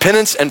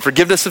 Repentance and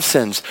forgiveness of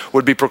sins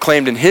would be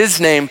proclaimed in his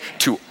name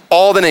to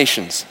all the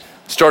nations,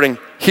 starting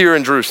here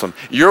in Jerusalem.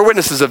 You're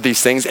witnesses of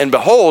these things, and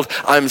behold,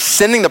 I'm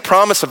sending the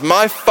promise of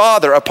my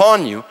Father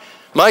upon you,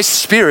 my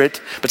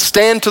spirit, but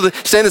stay in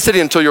the city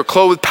until you're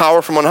clothed with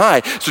power from on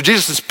high. So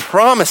Jesus is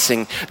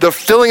promising the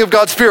filling of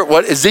God's Spirit,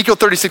 what Ezekiel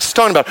 36 is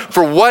talking about.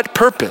 For what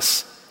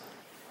purpose?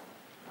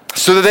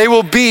 So that they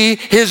will be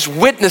his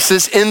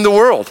witnesses in the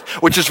world.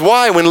 Which is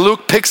why when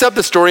Luke picks up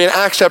the story in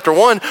Acts chapter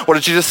 1, what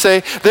did Jesus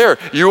say there?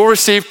 You will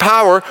receive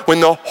power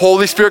when the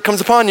Holy Spirit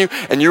comes upon you,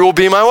 and you will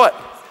be my what?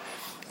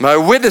 My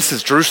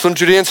witnesses, Jerusalem,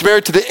 Judea, and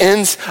Samaria, to the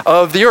ends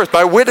of the earth.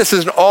 My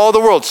witnesses in all the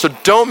world. So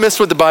don't miss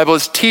what the Bible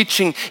is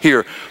teaching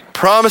here.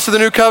 Promise of the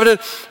new covenant,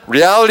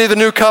 reality of the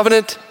new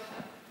covenant.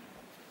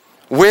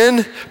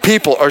 When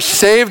people are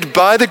saved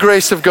by the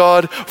grace of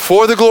God,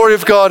 for the glory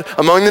of God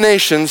among the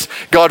nations,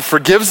 God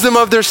forgives them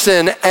of their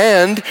sin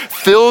and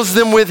fills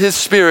them with his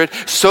Spirit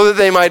so that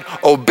they might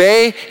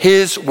obey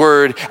his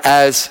word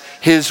as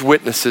his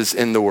witnesses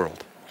in the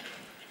world.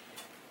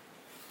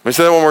 Let me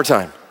say that one more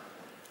time.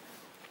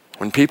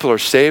 When people are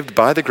saved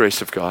by the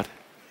grace of God,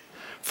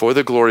 for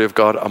the glory of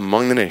God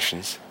among the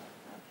nations,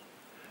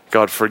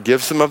 God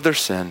forgives them of their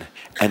sin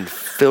and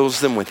fills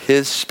them with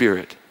his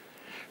Spirit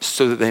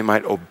so that they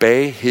might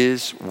obey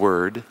his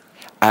word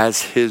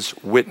as his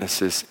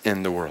witnesses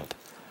in the world.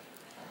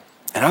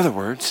 In other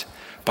words,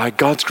 by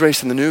God's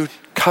grace in the new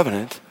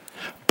covenant,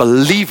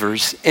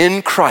 believers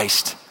in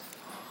Christ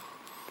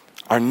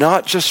are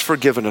not just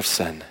forgiven of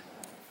sin.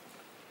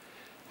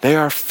 They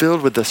are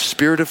filled with the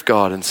Spirit of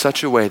God in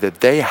such a way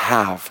that they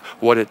have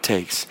what it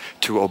takes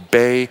to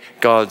obey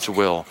God's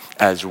will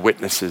as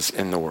witnesses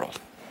in the world.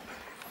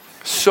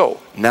 So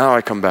now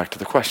I come back to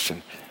the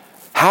question,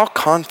 how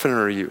confident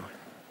are you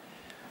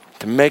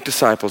to make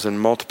disciples and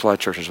multiply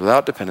churches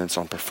without dependence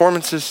on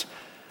performances,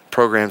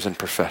 programs, and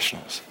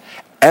professionals?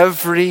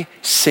 Every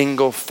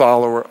single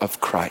follower of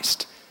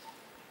Christ,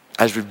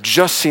 as we've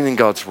just seen in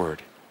God's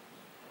word,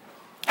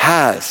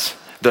 has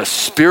the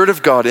Spirit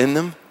of God in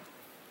them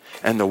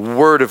and the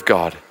Word of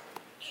God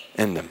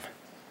in them.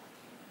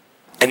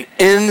 And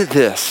in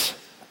this,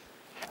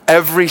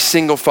 every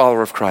single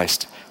follower of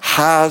Christ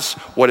has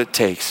what it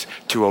takes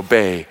to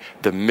obey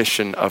the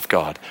mission of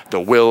God, the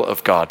will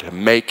of God, to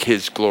make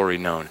his glory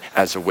known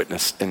as a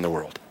witness in the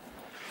world.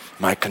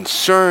 My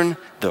concern,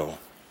 though,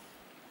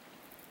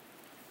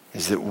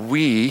 is that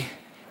we,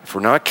 if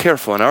we're not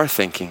careful in our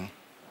thinking,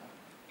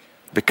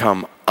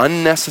 become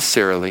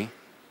unnecessarily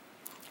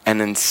and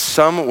in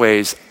some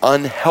ways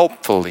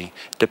unhelpfully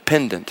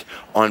dependent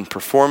on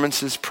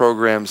performances,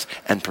 programs,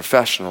 and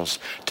professionals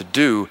to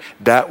do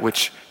that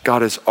which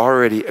God has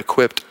already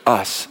equipped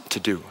us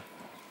to do.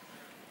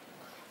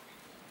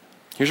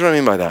 Here's what I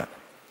mean by that.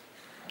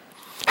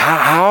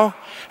 How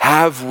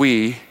have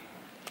we,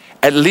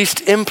 at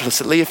least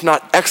implicitly, if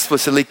not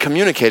explicitly,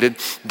 communicated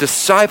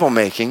disciple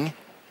making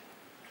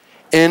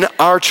in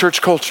our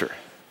church culture?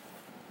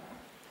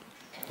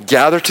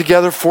 Gather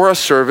together for a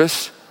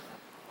service.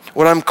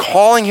 What I'm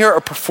calling here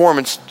a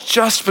performance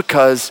just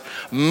because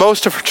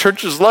most of our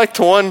churches, like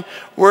the one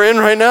we're in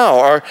right now,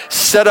 are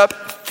set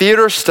up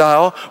theater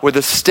style with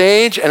a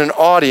stage and an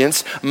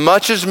audience.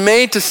 Much is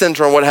made to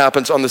center on what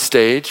happens on the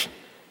stage,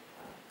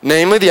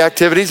 namely the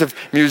activities of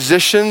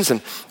musicians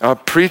and a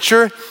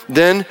preacher.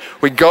 Then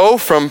we go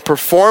from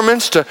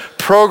performance to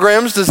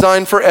programs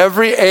designed for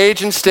every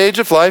age and stage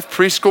of life: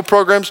 preschool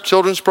programs,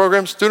 children's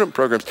programs, student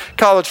programs,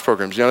 college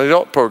programs, young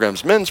adult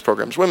programs, men's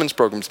programs, women's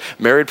programs,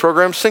 married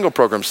programs, single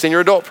programs,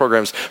 senior adult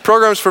programs,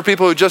 programs for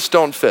people who just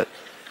don't fit.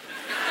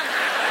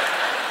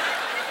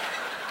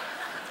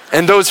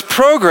 And those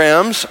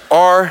programs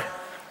are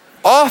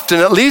often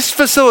at least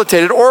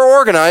facilitated or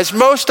organized,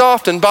 most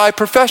often by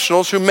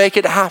professionals who make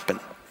it happen.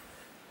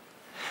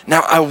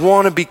 Now, I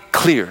want to be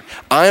clear.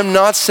 I am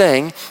not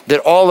saying that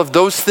all of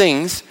those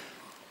things,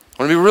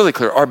 I want to be really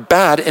clear, are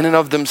bad in and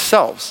of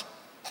themselves.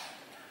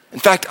 In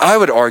fact, I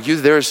would argue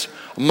there's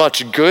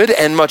much good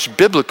and much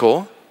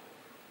biblical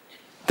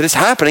that is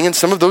happening in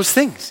some of those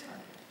things.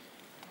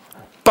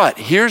 But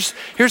here's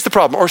the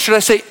problem, or should I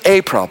say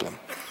a problem.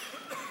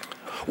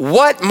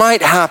 What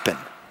might happen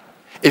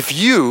if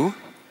you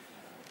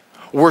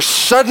were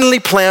suddenly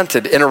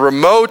planted in a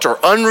remote or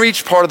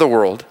unreached part of the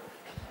world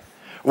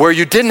where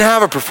you didn't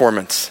have a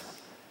performance,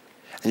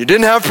 and you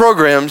didn't have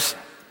programs,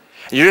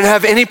 and you didn't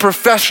have any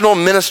professional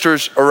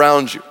ministers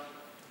around you?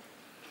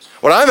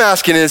 What I'm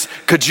asking is,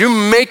 could you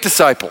make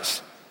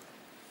disciples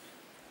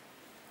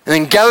and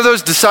then gather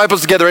those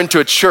disciples together into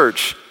a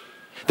church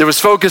that was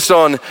focused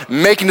on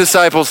making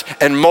disciples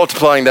and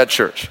multiplying that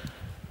church?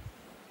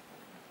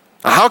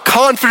 How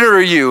confident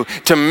are you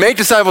to make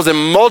disciples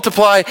and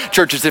multiply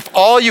churches if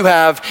all you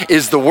have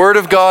is the Word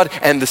of God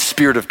and the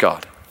Spirit of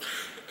God?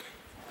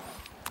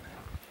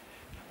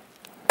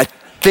 I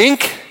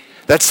think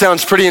that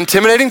sounds pretty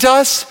intimidating to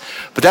us,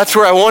 but that's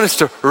where I want us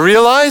to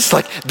realize,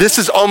 this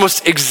is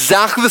almost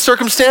exactly the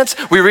circumstance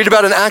we read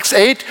about in Acts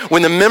 8,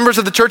 when the members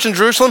of the church in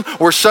Jerusalem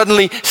were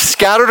suddenly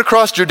scattered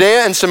across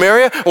Judea and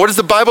Samaria. What does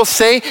the Bible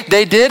say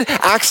they did?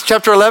 Acts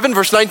chapter 11,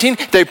 verse 19,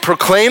 they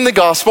proclaimed the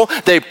gospel.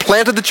 They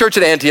planted the church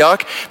at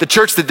Antioch, the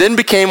church that then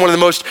became one of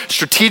the most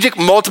strategic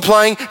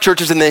multiplying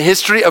churches in the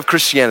history of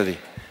Christianity.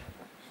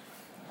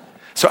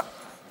 So,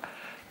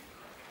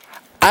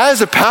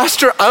 as a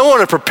pastor, I want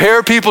to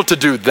prepare people to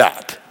do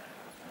that.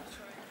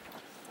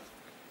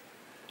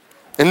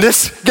 In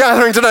this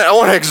gathering tonight, I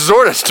want to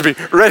exhort us to be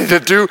ready to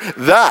do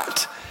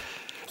that.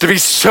 To be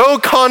so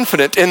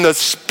confident in the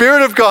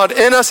Spirit of God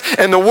in us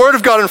and the Word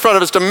of God in front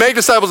of us to make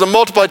disciples and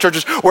multiply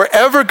churches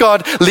wherever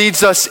God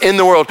leads us in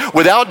the world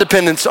without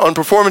dependence on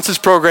performances,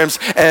 programs,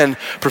 and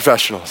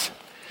professionals.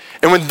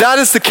 And when that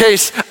is the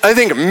case, I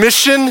think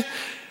mission,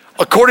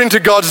 according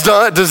to God's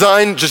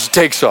design, just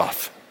takes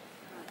off.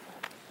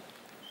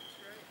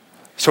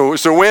 So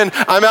when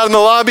I'm out in the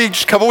lobby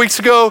just a couple weeks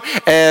ago,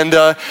 and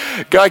a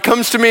guy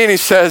comes to me and he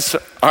says,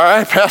 all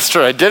right,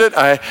 Pastor, I did it.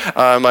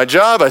 My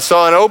job, I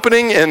saw an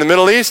opening in the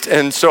Middle East,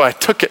 and so I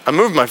took it. I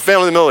moved my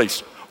family to the Middle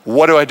East.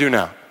 What do I do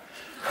now?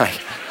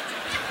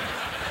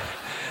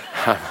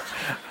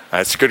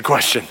 That's a good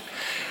question.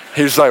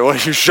 He was like, well,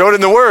 you showed in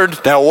the Word.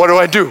 Now what do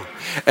I do?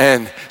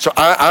 And so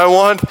I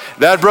want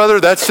that brother,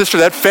 that sister,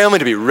 that family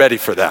to be ready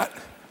for that.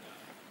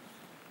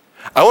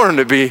 I want them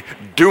to be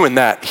doing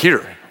that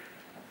here.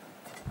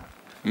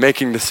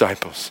 Making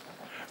disciples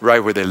right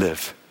where they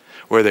live,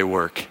 where they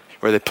work,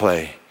 where they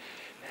play,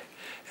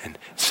 in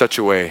such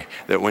a way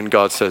that when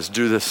God says,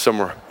 do this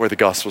somewhere where the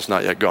gospel's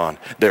not yet gone,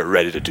 they're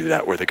ready to do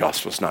that where the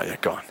gospel's not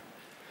yet gone.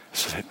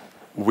 So that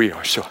we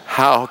are. So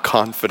how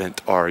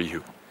confident are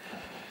you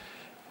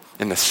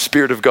in the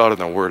Spirit of God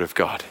and the Word of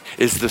God?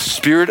 Is the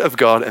Spirit of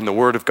God and the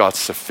Word of God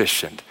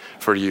sufficient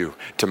for you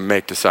to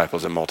make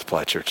disciples and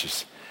multiply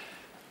churches?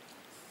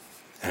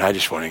 And I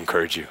just want to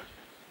encourage you.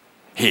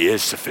 He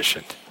is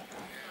sufficient.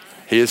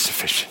 He is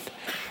sufficient.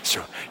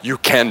 So you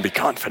can be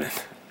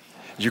confident.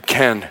 You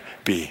can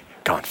be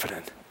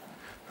confident.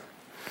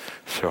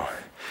 So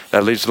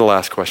that leads to the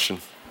last question.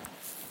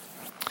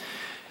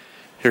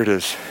 Here it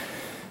is.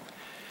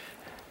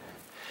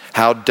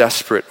 How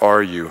desperate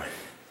are you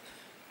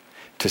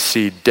to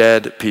see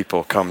dead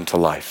people come to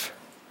life?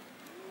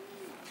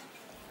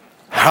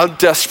 How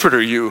desperate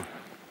are you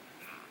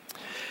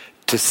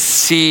to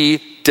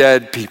see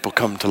dead people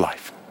come to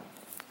life?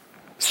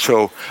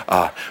 So we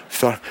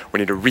thought we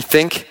need to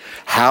rethink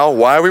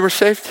why we were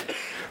saved.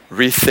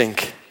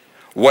 Rethink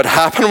what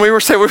happened when we were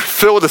saved. We were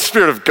filled with the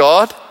Spirit of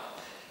God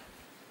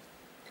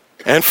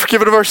and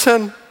forgiven of our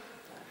sin.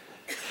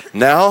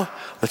 Now,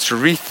 let's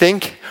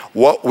rethink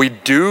what we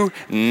do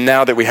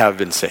now that we have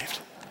been saved.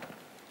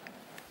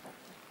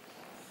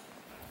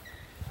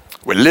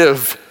 We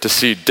live to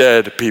see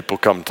dead people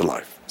come to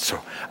life. So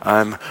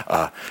I'm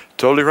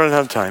totally running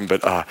out of time,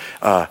 but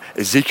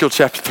Ezekiel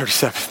chapter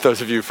 37,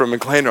 those of you from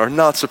McLean are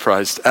not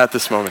surprised at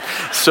this moment.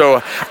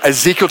 So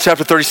Ezekiel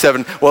chapter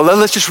 37, well,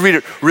 let's just read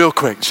it real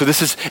quick. So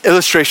this is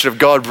illustration of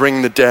God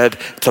bringing the dead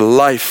to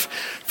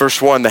life.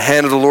 Verse 1, the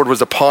hand of the Lord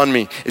was upon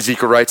me,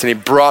 Ezekiel writes, and he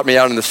brought me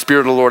out in the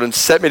Spirit of the Lord and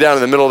set me down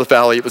in the middle of the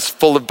valley. It was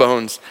full of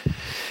bones.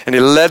 And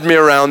he led me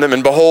around them,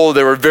 and behold,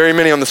 there were very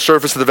many on the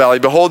surface of the valley.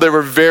 Behold, they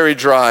were very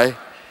dry.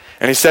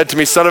 And he said to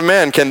me, Son of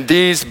man, can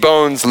these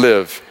bones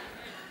live?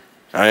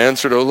 I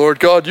answered, O Lord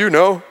God, you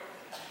know.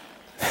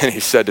 And he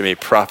said to me,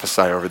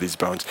 prophesy over these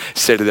bones.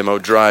 Say to them, O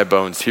dry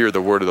bones, hear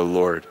the word of the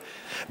Lord.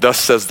 Thus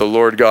says the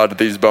Lord God to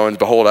these bones,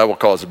 behold, I will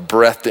cause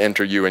breath to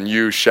enter you, and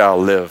you shall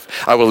live.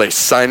 I will lay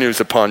sinews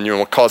upon you, and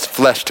will cause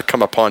flesh to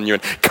come upon you,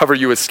 and cover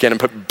you with skin, and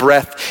put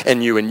breath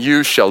in you, and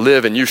you shall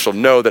live, and you shall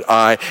know that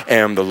I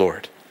am the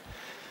Lord.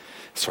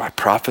 So I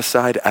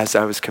prophesied as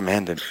I was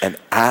commanded, and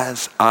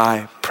as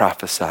I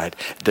prophesied,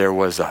 there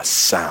was a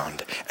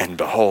sound, and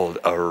behold,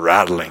 a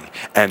rattling,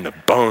 and the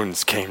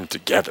bones came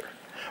together,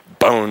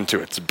 bone to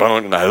its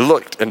bone. And I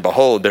looked, and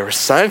behold, there were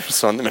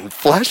sinews on them, and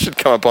flesh had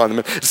come upon them,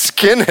 and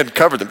skin had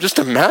covered them. Just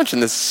imagine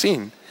this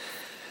scene.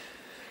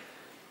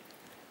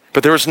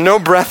 But there was no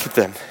breath with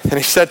them. And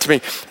he said to me,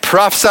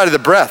 prophesy to the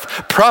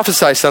breath.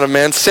 Prophesy, son of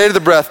man. Say to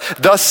the breath,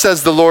 thus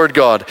says the Lord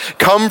God,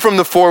 come from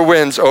the four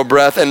winds, O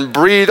breath, and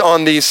breathe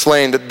on these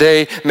slain that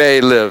they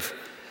may live.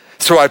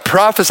 So I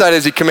prophesied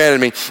as he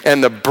commanded me,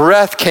 and the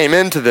breath came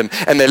into them,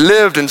 and they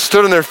lived and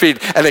stood on their feet,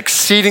 an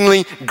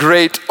exceedingly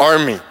great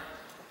army.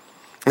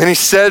 And he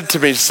said to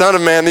me, son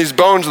of man, these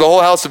bones of the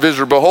whole house of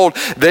Israel, behold,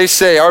 they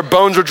say, our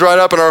bones are dried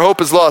up and our hope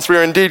is lost. We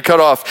are indeed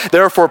cut off.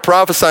 Therefore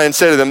prophesy and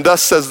say to them,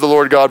 thus says the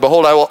Lord God,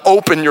 behold, I will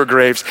open your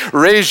graves,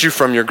 raise you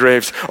from your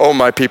graves, O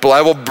my people.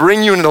 I will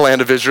bring you into the land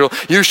of Israel.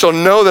 You shall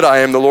know that I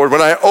am the Lord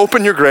when I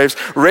open your graves,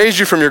 raise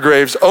you from your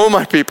graves, O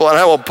my people, and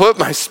I will put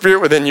my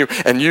spirit within you,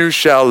 and you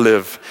shall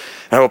live.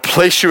 And I will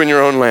place you in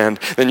your own land.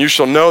 Then you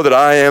shall know that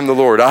I am the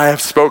Lord. I have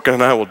spoken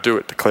and I will do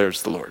it,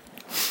 declares the Lord.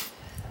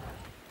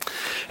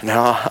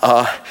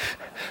 Now,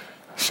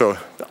 so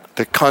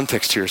the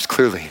context here is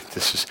clearly,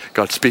 this is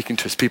God speaking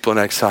to his people in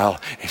exile.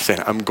 He's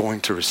saying, I'm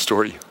going to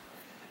restore you.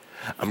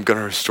 I'm going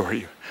to restore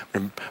you.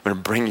 I'm going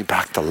to bring you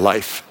back to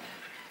life.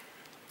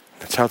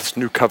 That's how this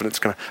new covenant's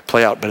going to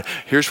play out. But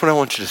here's what I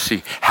want you to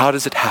see. How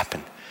does it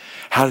happen?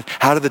 How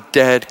do the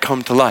dead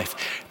come to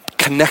life?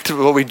 Connected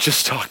with what we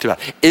just talked about.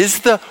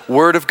 Is the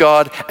word of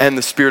God and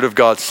the Spirit of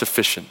God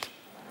sufficient?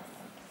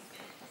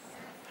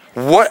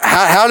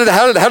 How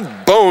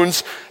did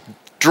bones,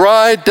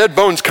 dry, dead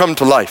bones come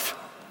to life?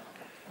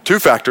 Two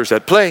factors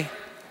at play: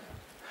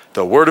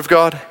 the word of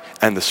God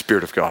and the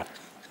Spirit of God.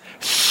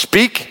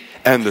 Speak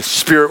and the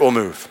Spirit will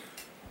move.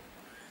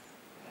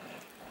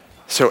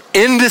 So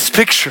in this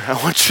picture, I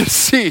want you to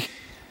see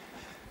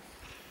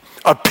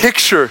a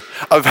picture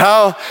of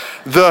how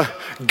the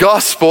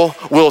gospel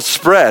will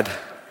spread.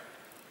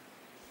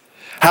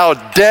 How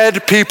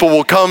dead people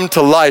will come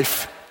to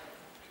life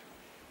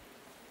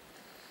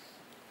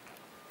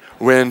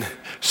when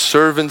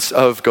servants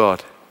of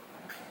God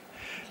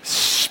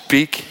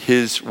speak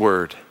his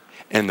word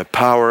and the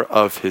power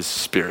of his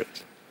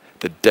Spirit.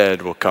 The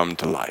dead will come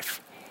to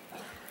life.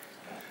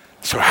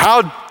 So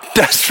how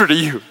desperate are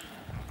you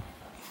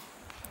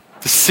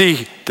to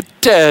see the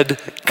dead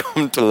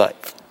come to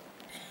life?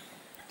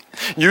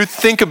 You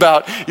think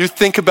about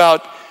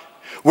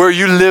where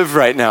you live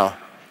right now.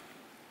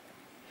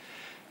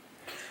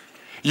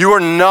 You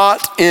are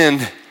not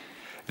in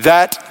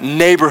that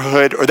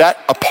neighborhood or that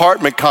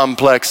apartment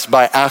complex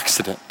by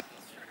accident.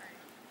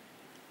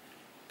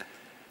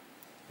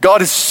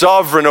 God is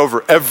sovereign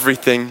over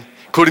everything,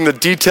 including the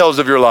details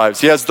of your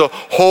lives. He has the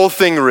whole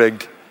thing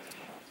rigged.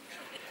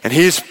 And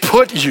he's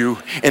put you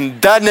in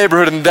that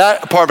neighborhood, in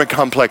that apartment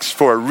complex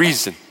for a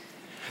reason.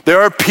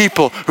 There are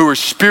people who are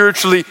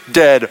spiritually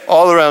dead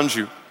all around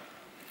you.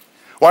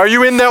 Why are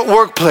you in that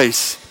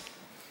workplace?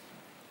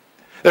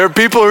 There are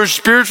people who are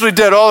spiritually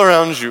dead all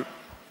around you.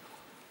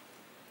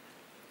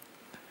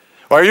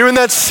 Why are you in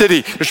that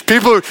city? There's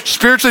people who are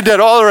spiritually dead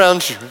all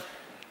around you.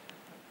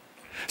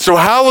 So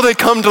how will they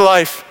come to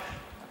life?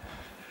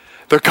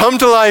 They'll come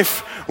to life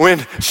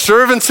when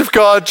servants of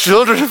God,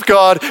 children of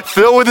God,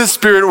 filled with his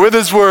Spirit, with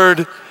his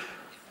word,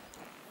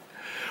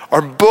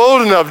 are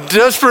bold enough,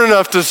 desperate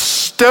enough to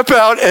step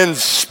out and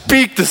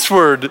speak this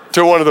word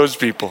to one of those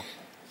people.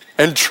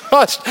 And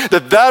trust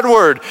that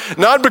word,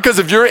 not because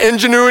of your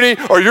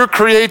ingenuity or your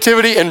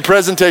creativity and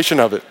presentation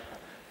of it,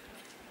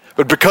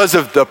 but because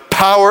of the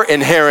power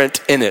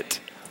inherent in it,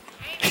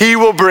 he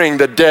will bring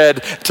the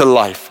dead to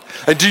life.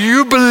 And do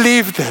you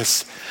believe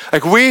this?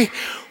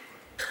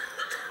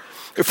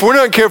 If we're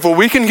not careful,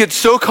 we can get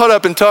so caught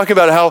up in talking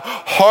about how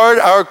hard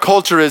our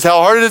culture is, how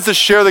hard it is to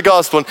share the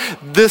gospel, and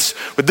this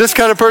with this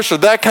kind of person, or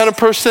that kind of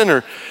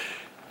person,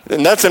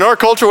 and that's in our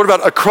culture. What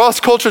about across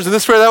cultures in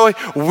this way, that way?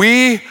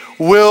 We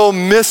will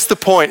miss the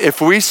point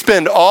if we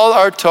spend all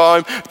our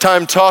time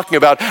talking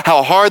about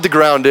how hard the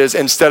ground is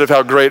instead of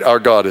how great our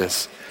God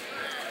is.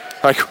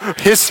 Like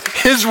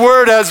his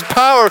word has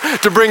power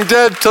to bring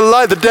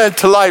the dead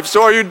to life.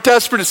 So are you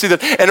desperate to see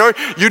that? And are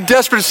you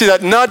desperate to see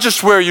that not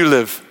just where you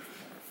live,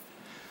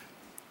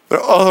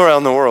 but all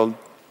around the world?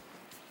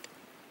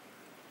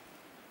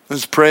 I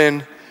was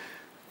praying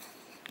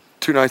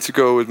 2 nights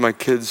ago with my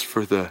kids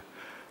for the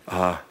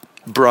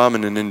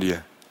Brahmin in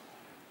India.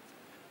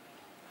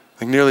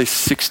 Like nearly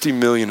 60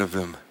 million of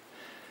them.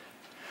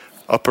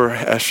 Upper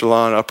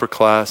echelon, upper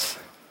class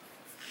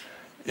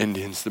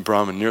Indians, the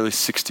Brahmin, nearly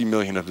 60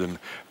 million of them,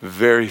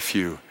 very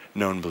few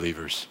known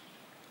believers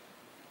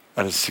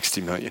out of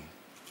 60 million.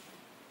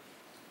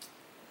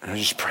 And I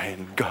was just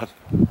praying, God,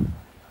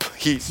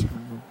 please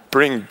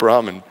bring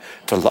Brahmin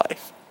to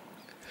life.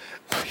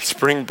 Please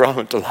bring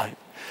Brahmin to life.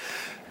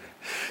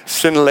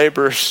 Send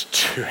laborers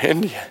to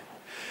India.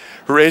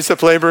 Raise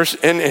up laborers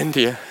in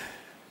India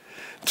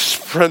to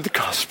spread the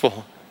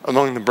gospel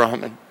among the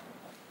Brahmin.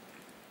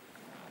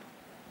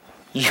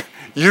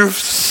 You've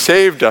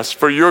saved us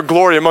for your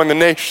glory among the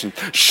nations.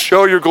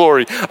 Show your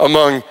glory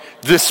among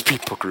this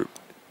people group.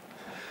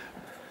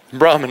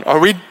 Brahmin, are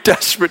we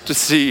desperate to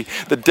see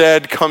the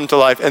dead come to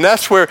life? And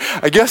that's where,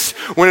 I guess,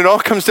 when it all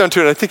comes down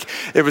to it, I think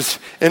it was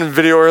in a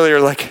video earlier,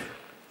 like,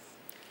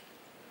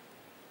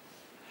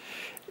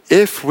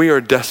 if we are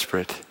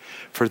desperate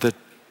for the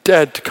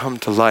dead to come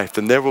to life,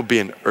 then there will be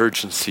an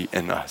urgency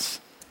in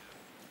us.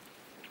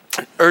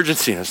 An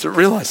urgency in us to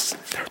realize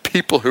there are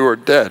people who are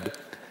dead.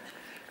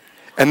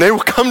 And they will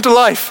come to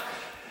life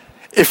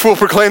if we'll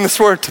proclaim this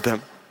word to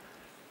them.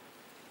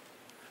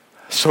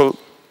 So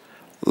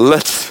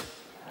let's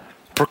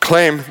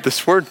proclaim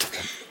this word to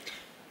them.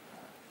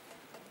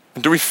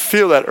 And do we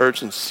feel that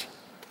urgency?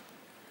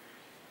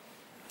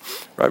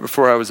 Right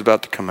before I was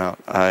about to come out,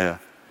 I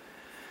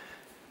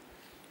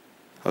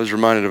was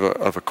reminded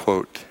of a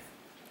quote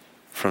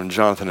from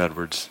Jonathan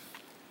Edwards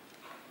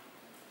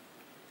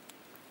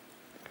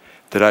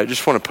that I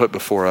just want to put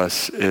before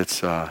us.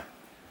 It's kind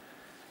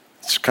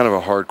of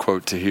a hard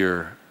quote to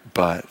hear,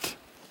 but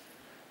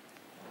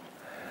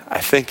I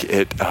think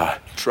it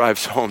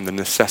drives home the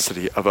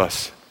necessity of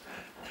us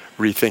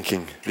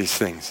rethinking these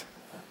things.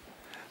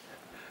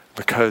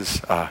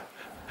 Because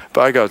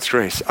by God's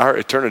grace, our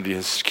eternity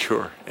is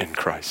secure in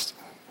Christ.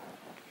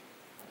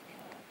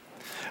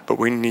 But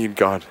we need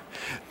God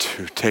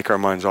to take our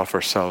minds off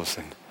ourselves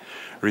and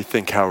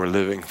rethink how we're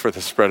living for the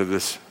spread of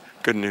this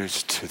good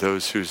news to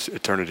those whose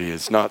eternity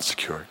is not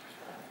secure,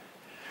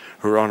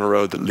 who are on a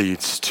road that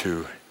leads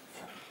to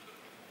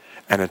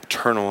an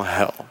eternal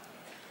hell,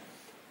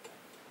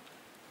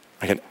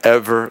 like an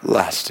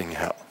everlasting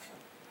hell.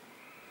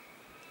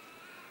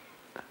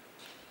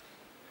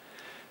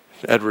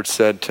 Edwards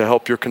said, to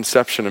help your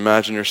conception,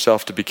 imagine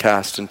yourself to be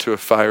cast into a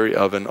fiery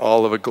oven,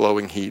 all of a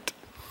glowing heat,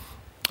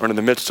 or in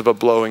the midst of a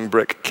blowing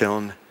brick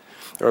kiln,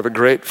 or of a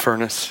great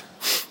furnace,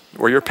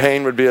 where your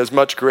pain would be as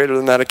much greater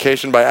than that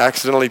occasioned by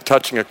accidentally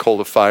touching a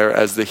coal of fire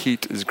as the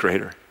heat is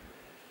greater.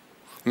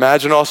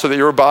 Imagine also that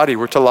your body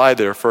were to lie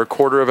there for a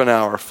quarter of an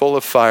hour, full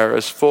of fire,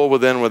 as full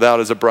within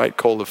without as a bright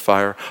coal of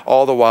fire,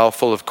 all the while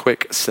full of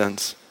quick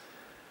sense.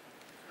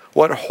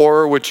 What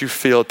horror would you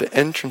feel at the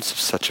entrance of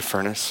such a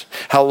furnace?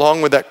 How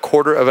long would that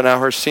quarter of an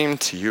hour seem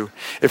to you?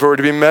 If it were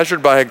to be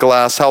measured by a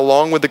glass, how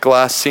long would the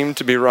glass seem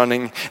to be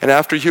running? And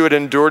after you had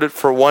endured it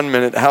for 1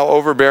 minute, how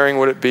overbearing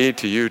would it be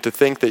to you to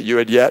think that you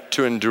had yet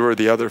to endure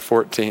the other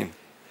 14?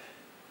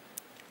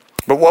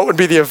 But what would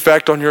be the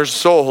effect on your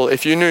soul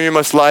if you knew you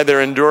must lie there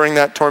enduring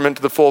that torment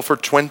to the full for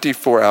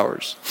 24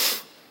 hours?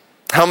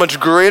 How much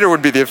greater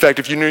would be the effect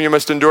if you knew you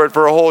must endure it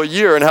for a whole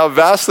year, and how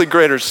vastly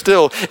greater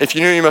still if you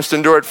knew you must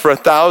endure it for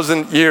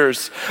 1,000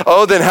 years.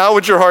 Oh, then how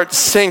would your heart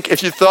sink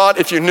if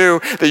you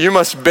knew that you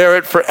must bear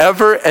it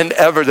forever and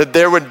ever, that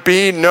there would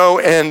be no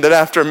end, that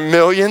after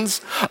millions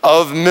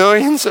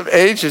of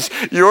ages,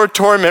 your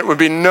torment would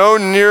be no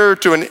nearer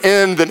to an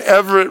end than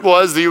ever it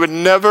was, that you would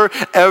never,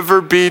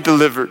 ever be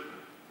delivered.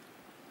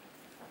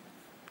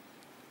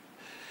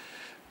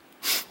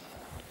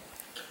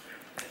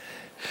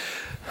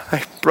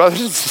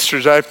 Brothers and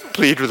sisters, I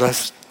plead with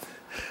us.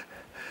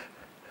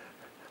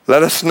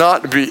 Let us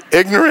not be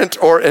ignorant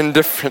or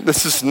indifferent.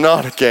 This is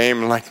not a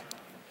game like.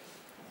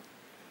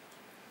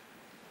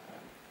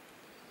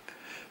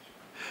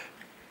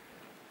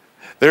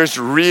 There's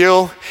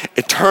real,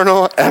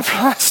 eternal,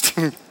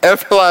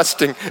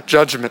 everlasting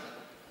judgment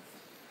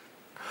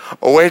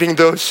awaiting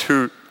those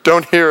who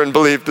don't hear and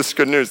believe this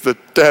good news, the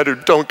dead who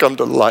don't come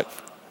to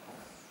life.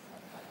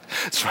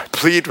 So I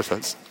plead with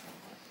us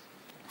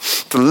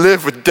to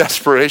live with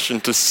desperation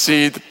to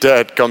see the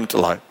dead come to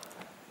life.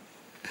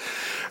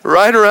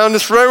 Right around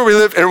us, right where we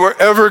live, and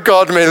wherever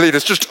God may lead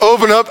us. Just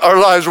open up our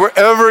lives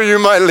wherever you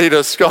might lead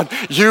us. God,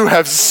 you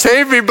have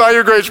saved me by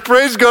your grace.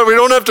 Praise God, we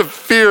don't have to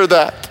fear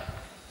that.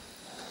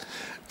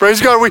 Praise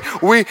God,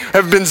 we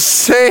have been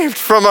saved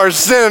from our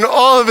sin and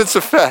all of its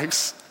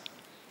effects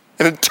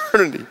in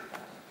eternity.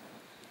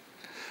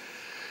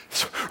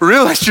 So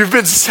realize you've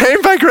been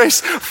saved by grace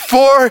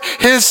for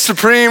his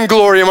supreme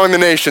glory among the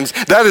nations.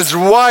 That is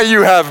why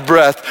you have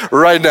breath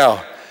right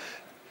now.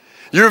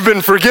 You've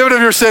been forgiven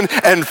of your sin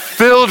and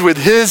filled with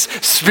his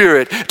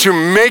Spirit to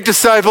make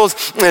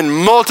disciples and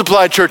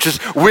multiply churches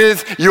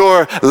with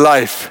your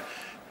life.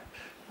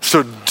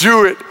 So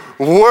do it,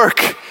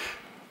 work.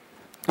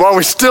 While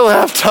we still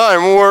have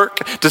time, work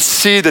to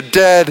see the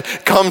dead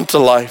come to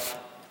life.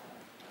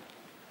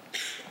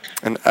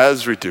 And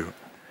as we do,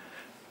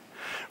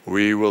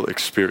 we will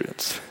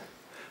experience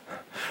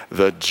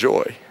the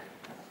joy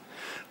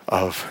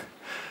of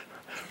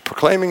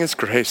proclaiming his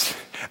grace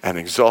and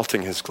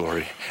exalting his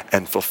glory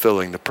and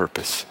fulfilling the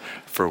purpose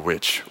for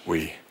which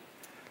we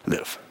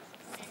live.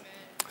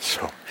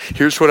 So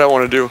here's what I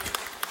want to do.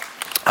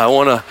 I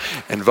want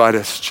to invite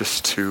us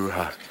just to,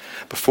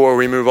 before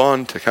we move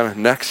on to kind of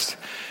next,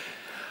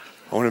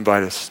 I want to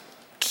invite us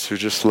to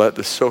just let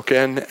this soak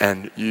in,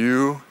 and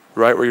you,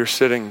 right where you're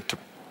sitting, to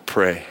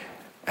pray.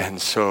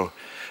 And so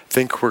I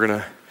think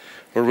we're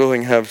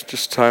willing to have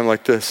just time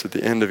like this at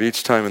the end of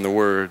each time in the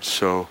Word.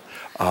 So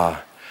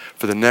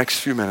for the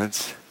next few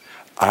minutes,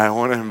 I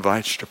want to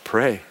invite you to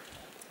pray.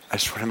 I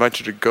just want to invite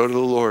you to go to the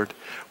Lord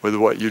with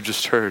what you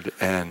just heard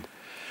and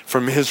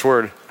from His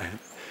Word,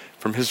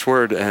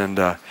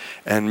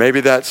 and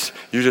maybe that's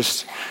you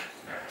just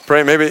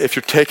pray. Maybe if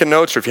you're taking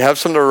notes or if you have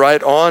something to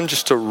write on,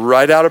 just to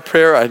write out a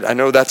prayer. I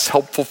know that's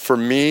helpful for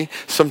me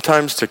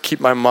sometimes to keep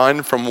my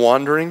mind from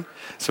wandering.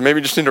 So maybe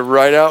you just need to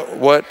write out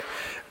what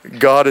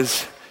God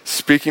is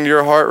speaking to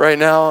your heart right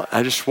now,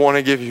 I just want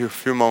to give you a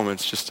few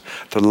moments just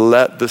to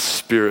let the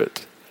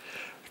Spirit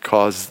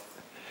cause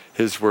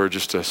His word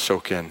just to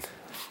soak in.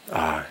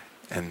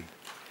 And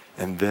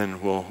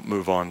then we'll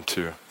move on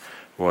to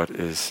what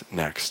is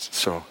next.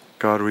 So,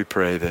 God, we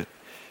pray that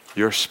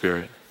your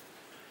Spirit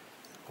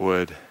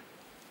would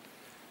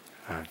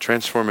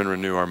transform and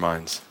renew our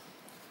minds,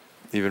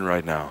 even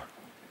right now.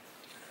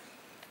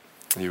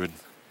 You would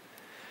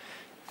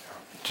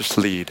just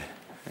lead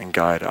and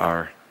guide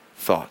our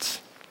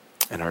thoughts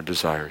and our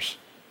desires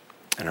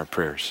and our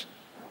prayers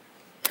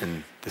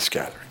in this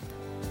gathering.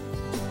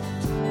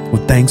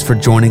 Well, thanks for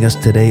joining us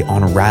today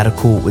on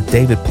Radical with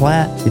David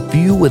Platt. If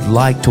you would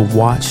like to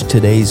watch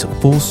today's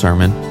full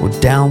sermon or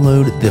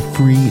download the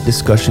free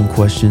discussion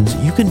questions,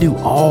 you can do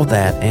all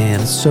that and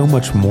so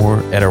much more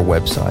at our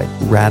website,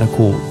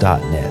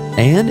 radical.net.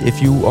 And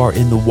if you are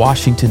in the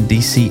Washington,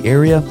 D.C.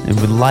 area and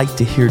would like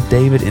to hear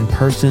David in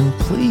person,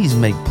 please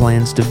make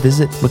plans to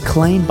visit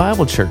McLean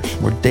Bible Church,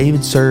 where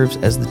David serves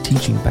as the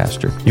teaching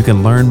pastor. You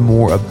can learn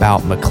more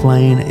about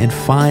McLean and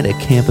find a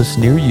campus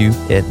near you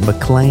at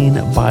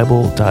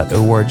mcleanbible.org.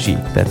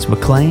 That's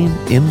McLean,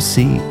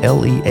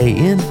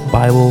 MCLEAN,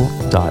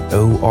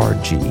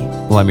 Bible.org.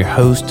 Well, I'm your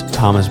host,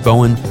 Thomas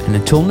Bowen, and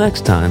until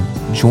next time,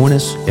 join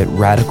us at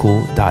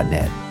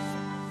radical.net.